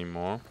moving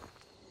anymore.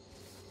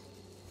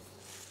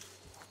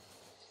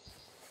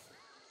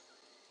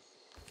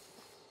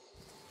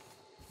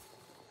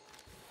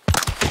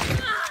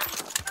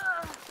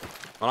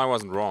 Well, I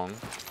wasn't wrong.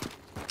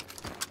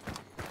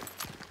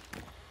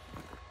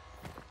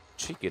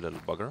 Cheeky little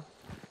bugger.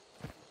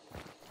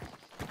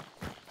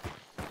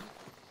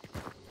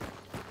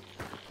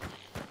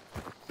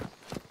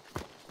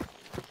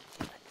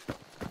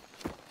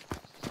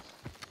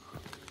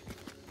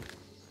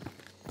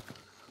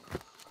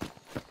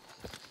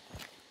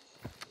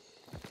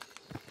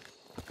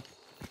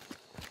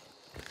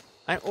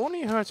 I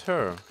only heard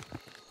her.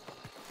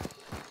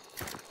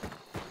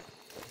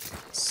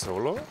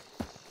 Solo?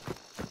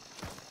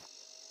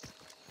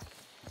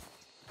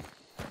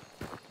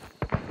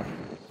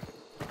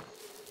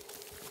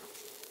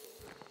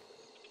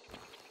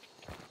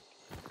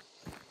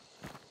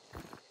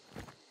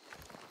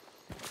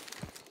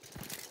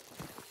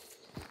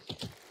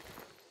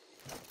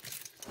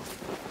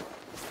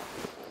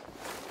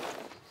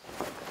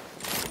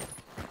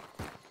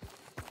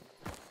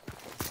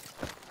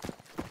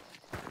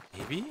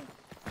 Maybe?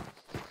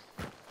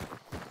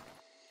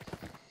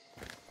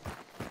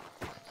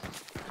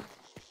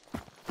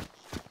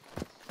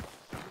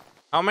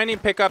 How many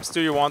pickups do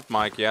you want,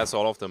 Mike? Yes,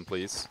 all of them,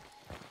 please.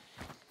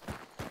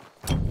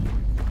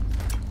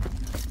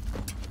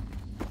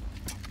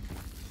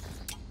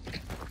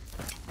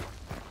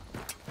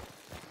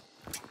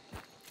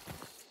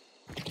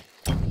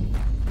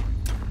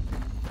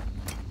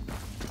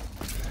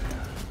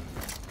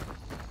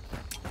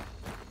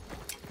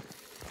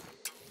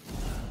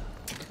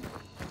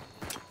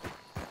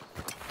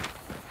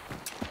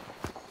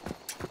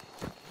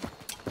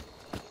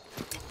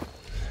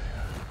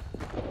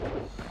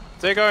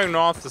 They're going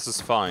north, this is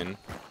fine.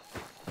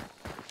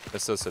 They're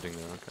still sitting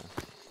there, okay.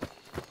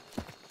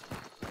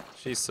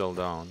 She's still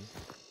down.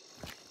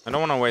 I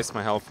don't want to waste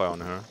my hellfire on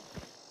her.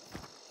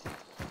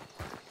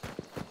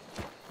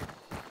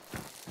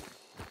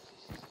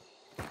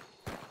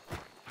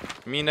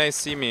 I mean, they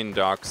see me in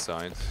dark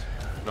side.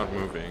 Not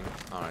moving.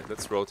 Alright,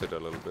 let's rotate a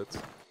little bit.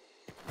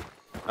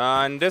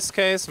 In this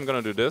case, I'm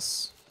gonna do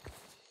this.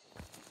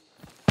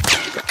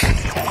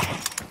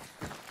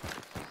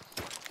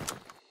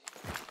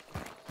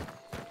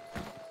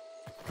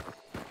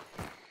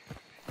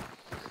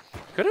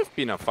 Could have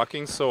been a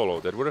fucking solo.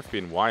 That would have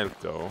been wild,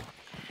 though.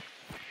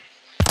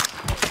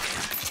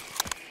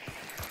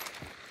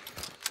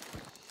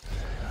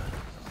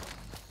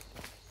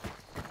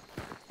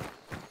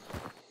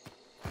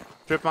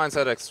 Trip mines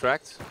at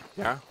extract?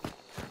 Yeah.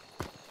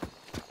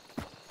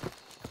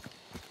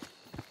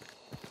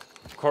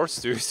 Of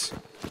course, dude.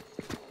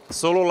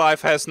 Solo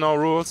life has no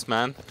rules,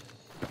 man.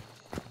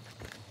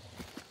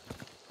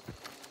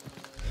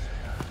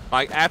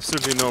 Like,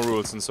 absolutely no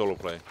rules in solo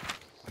play.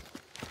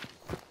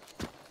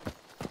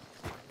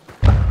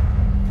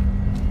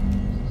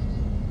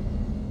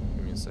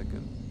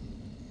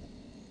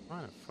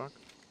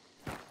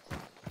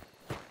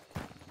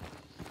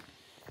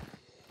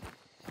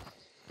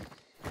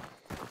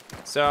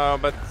 So,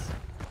 but...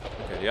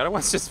 Okay, the other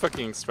one's just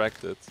fucking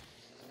extracted.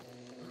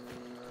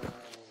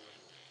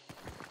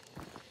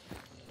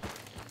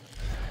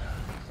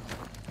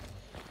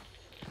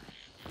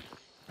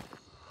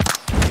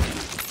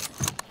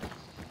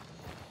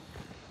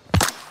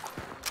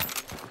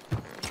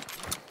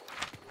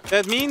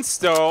 That means,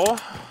 though,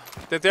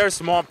 that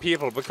there's more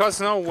people, because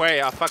no way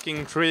a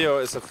fucking trio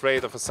is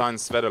afraid of a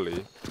science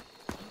Vetterli.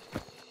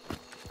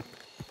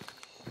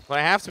 I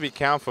have to be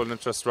careful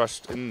not just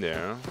rushed in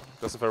there,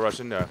 because if I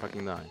rush in there, I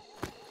fucking die.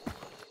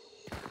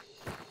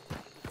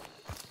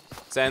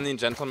 Is there any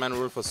gentleman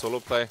rule for solo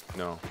play?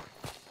 No.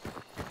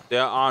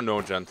 There are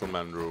no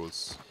gentleman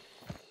rules.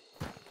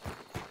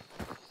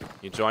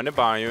 You join a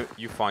bayou,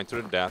 you fight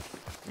to the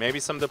death.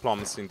 Maybe some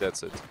diplomacy, and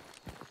that's it.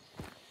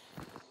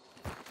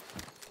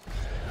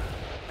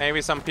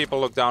 Maybe some people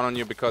look down on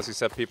you because you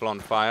set people on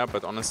fire,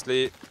 but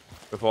honestly,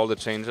 with all the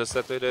changes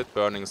that they did,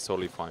 burning is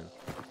totally fine.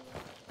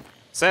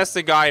 Says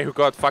the guy who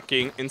got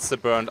fucking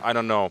insta-burned, I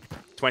don't know,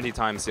 20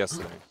 times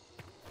yesterday.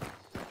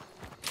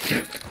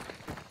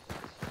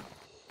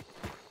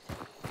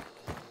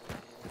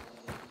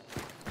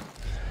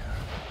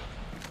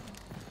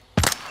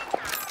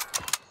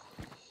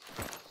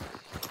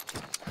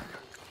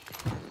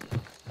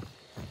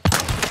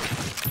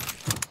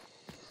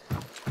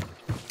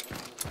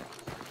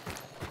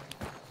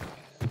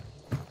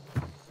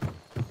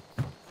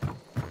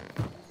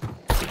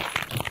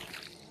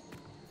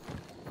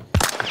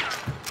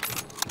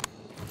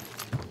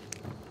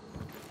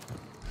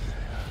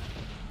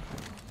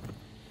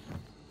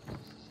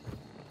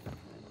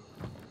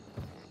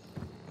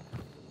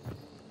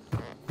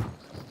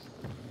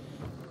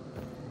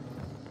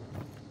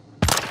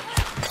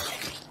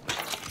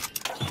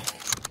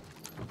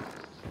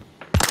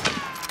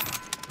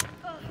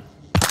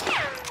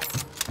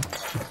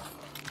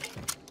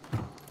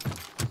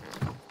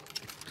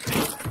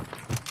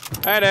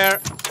 Hey there.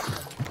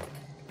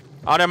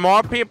 Are there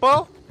more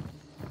people?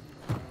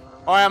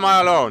 Or am I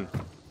alone?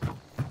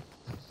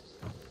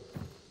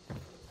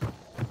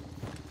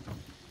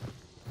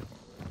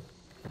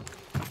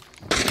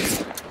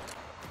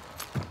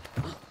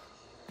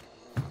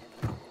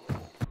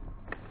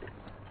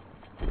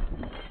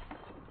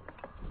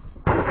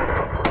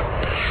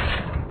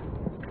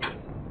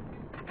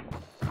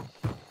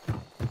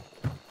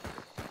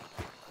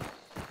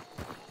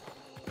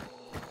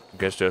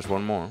 Guess there's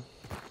one more.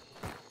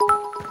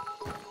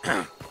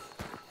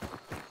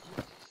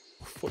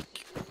 Fuck.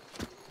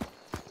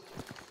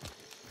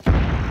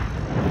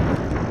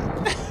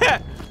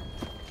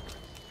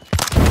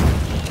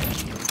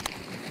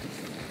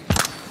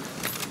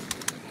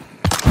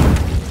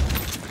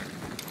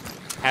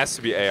 Has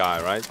to be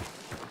AI, right?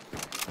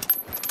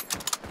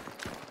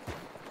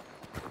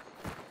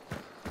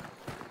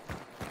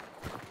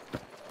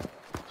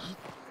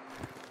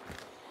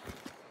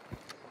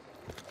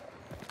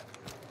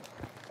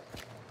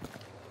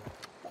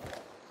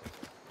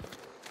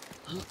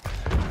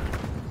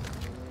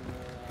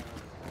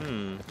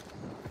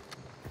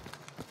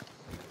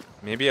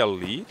 Maybe a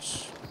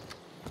leech?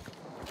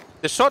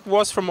 The shot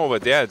was from over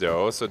there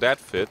though, so that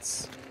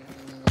fits.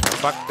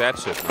 Fuck that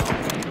shit now.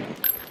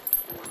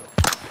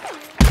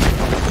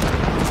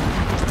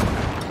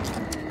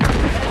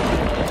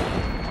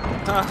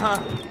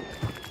 Haha.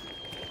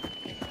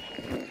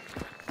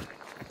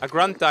 A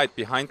grunt died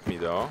behind me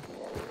though.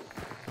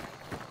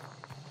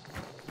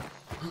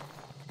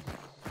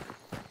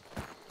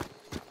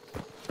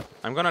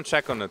 I'm gonna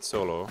check on it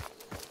solo.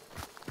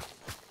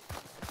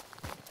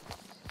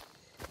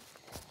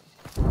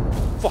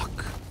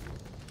 Fuck.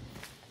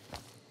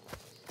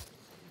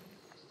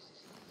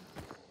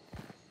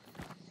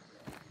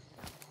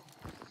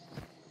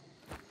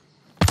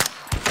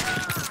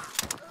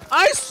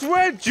 I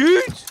swear,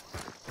 dude!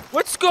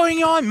 What's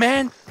going on,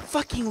 man?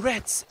 Fucking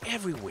rats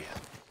everywhere.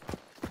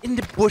 In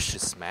the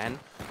bushes, man.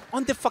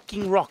 On the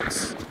fucking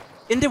rocks.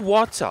 In the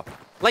water.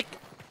 Like...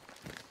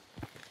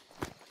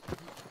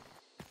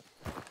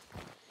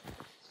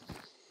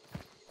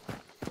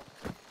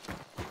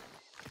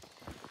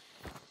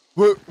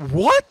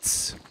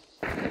 What?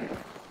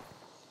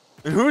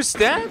 And who's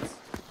that?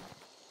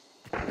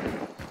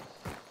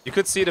 You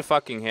could see the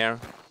fucking hair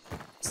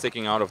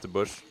sticking out of the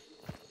bush.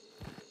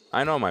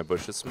 I know my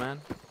bushes,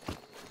 man.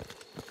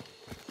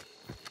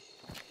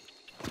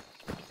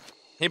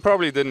 He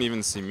probably didn't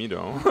even see me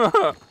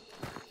though.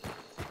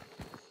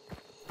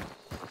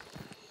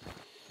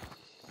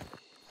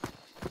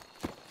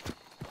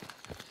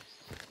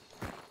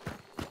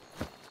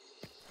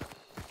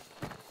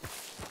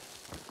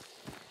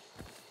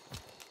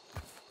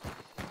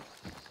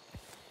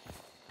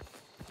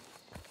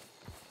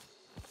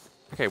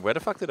 Okay, where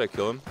the fuck did I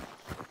kill him?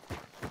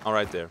 Oh,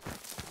 right there.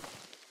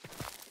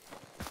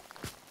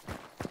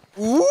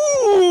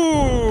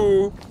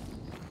 Ooh!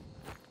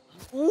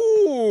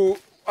 Ooh!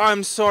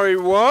 I'm sorry,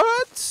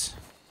 what?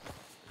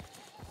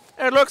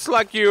 It looks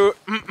like you...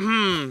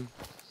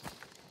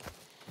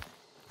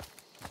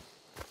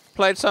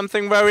 played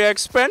something very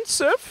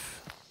expensive.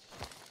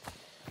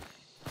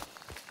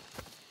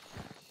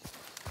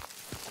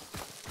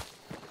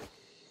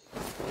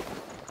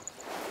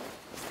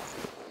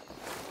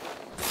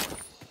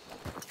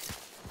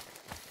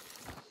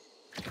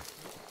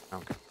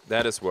 Okay,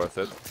 that is worth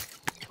it.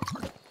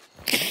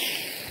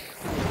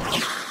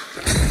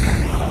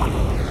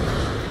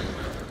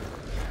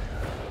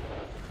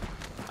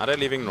 Are they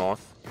leaving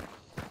north?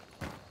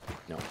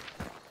 No.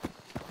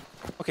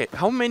 Okay,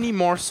 how many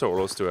more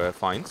solos do I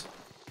find?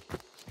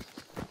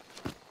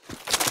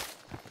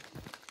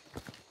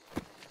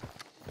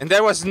 And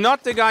that was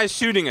not the guy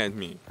shooting at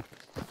me.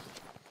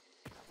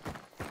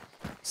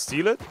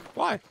 Steal it?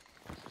 Why?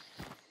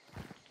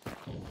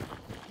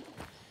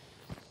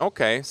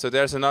 Okay, so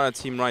there's another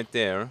team right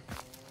there.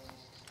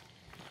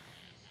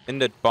 In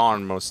that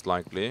barn, most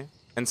likely.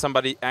 And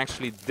somebody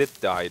actually did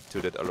die to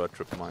that alert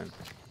trip mine.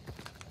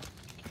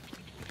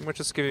 Which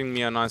is giving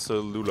me a nice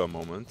little Lula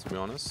moment, to be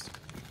honest.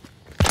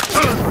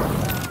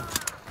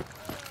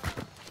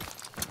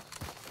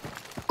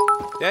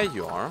 There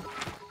you are.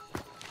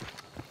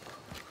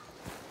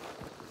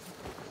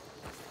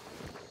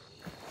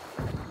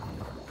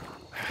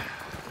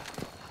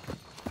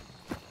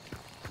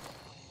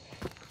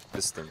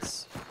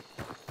 distance.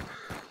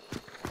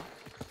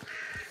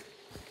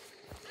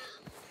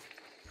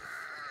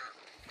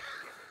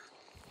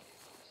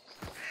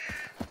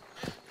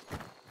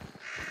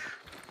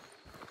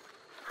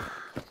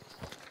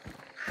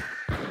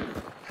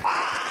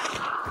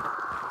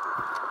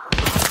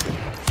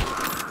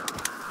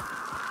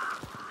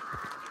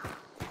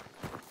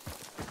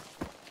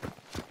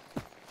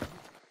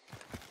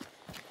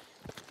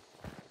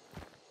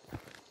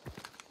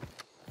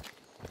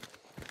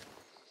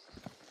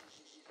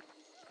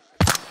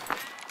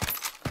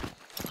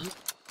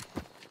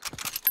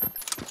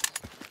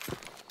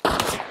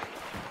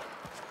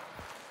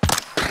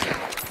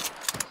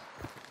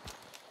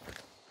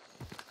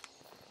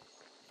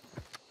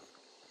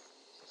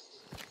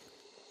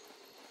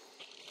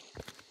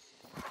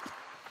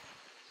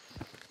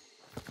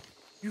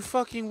 You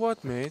fucking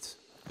what, mate?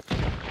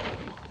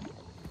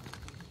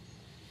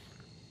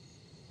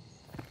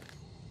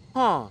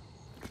 Huh.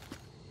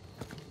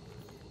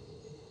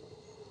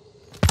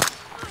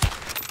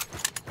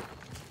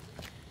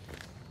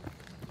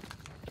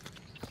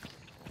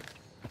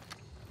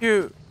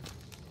 You...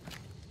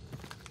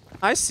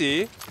 I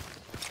see.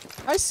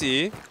 I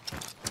see.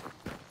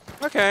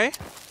 Okay.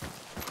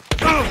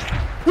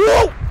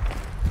 Whoa!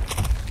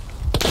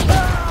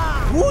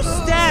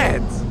 Who's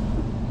that?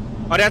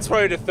 Oh, that's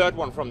probably the third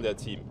one from their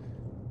team.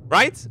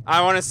 Right?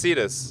 I want to see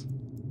this.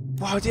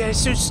 Wow, they are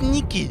so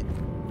sneaky.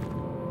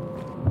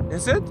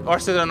 Is it? Or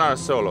is it another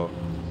solo?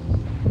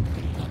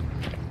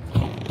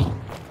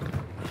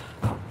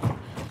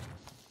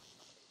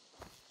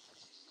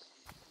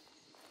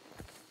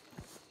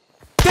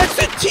 That's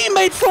a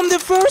teammate from the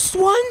first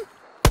one?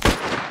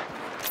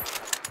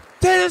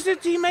 That is a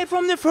teammate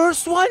from the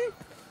first one?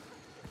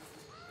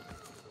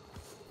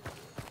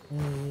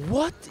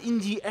 What in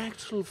the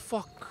actual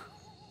fuck?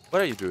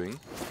 What are you doing?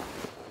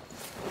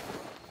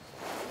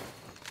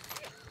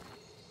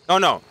 Oh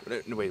no.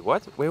 Wait,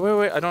 what?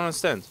 Wait, I don't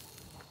understand.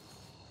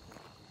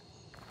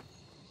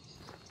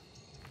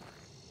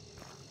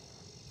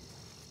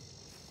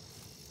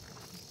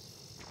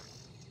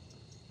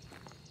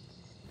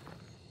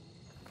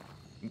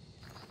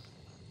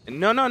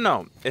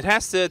 No. It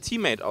has the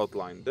teammate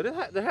outline.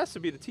 There has to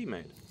be the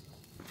teammate.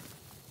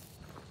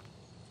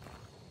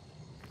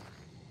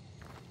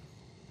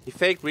 He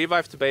faked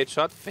revive to bait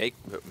shot. Fake,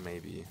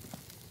 maybe.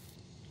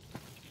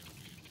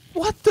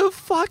 What the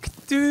fuck,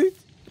 dude?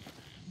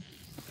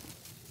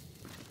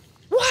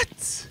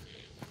 What?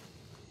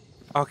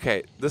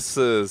 Okay, this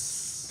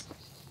is...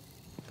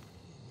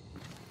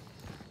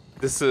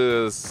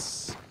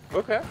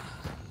 Okay.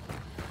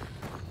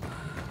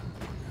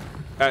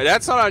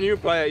 That's not a new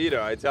player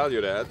either, I tell you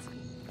that.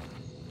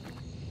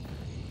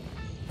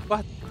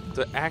 What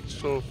the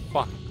actual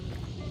fuck?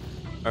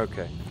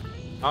 Okay.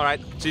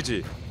 Alright,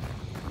 GG.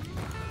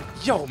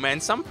 Yo, man,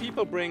 some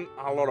people bring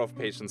a lot of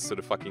patience to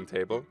the fucking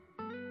table.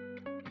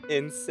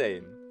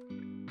 Insane.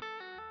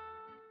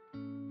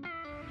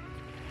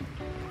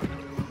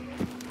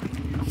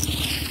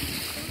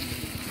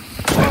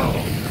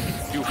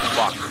 You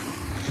fuck.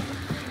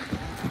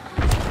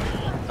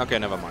 Okay,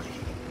 never mind.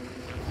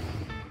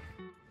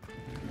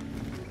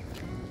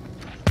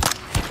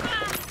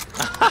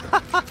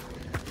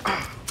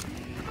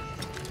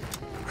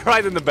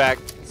 Right in the back.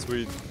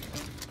 Sweet.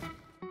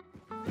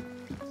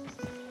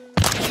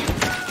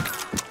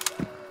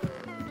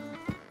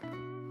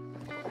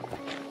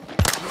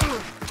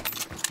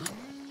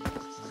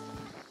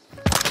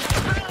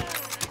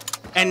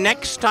 And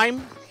next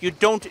time, you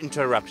don't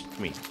interrupt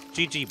me.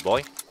 GG,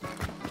 boy.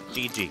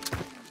 GG.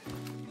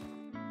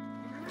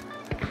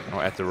 Oh,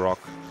 at the rock.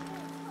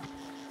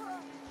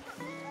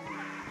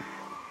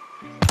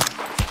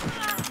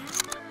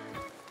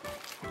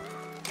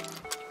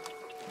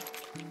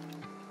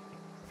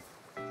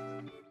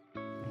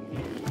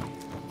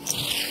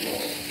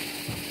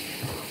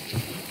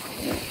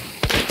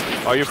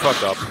 Oh, you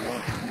fucked up.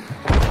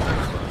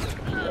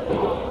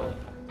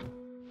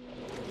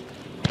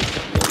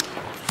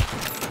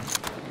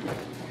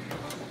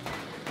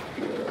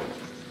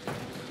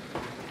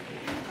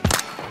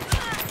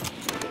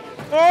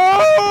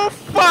 Oh,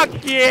 fuck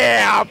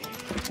yeah,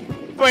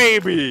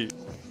 baby.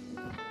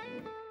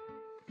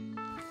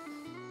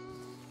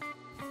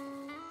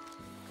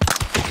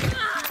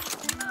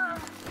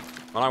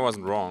 Well, I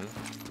wasn't wrong.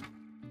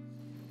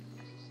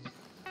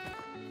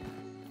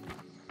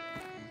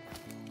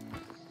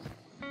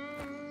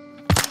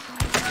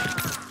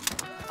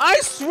 I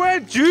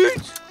swear,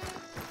 dude!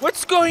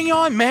 What's going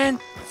on, man?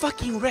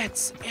 Fucking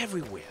rats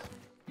everywhere.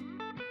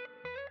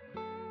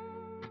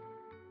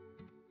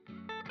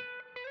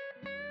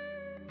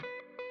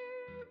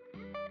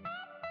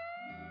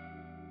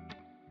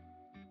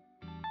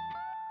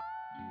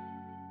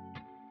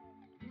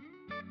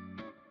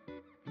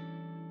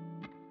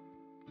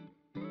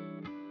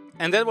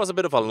 And that was a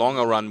bit of a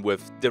longer run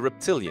with the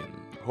Reptilian.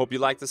 Hope you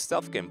liked the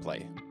stealth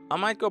gameplay. I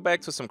might go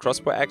back to some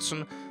crossbow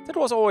action, that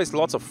was always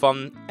lots of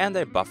fun, and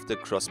they buffed the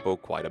crossbow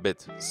quite a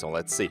bit, so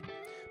let's see.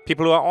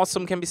 People who are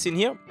awesome can be seen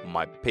here,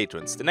 my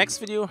patrons. The next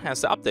video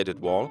has the updated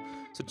wall,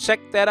 so check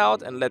that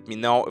out and let me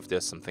know if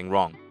there's something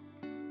wrong.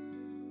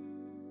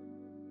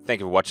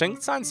 Thank you for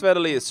watching. Science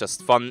Vetterli is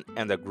just fun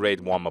and a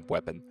great warm-up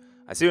weapon.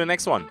 I see you in the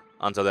next one.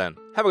 Until then,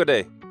 have a good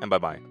day and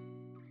bye-bye.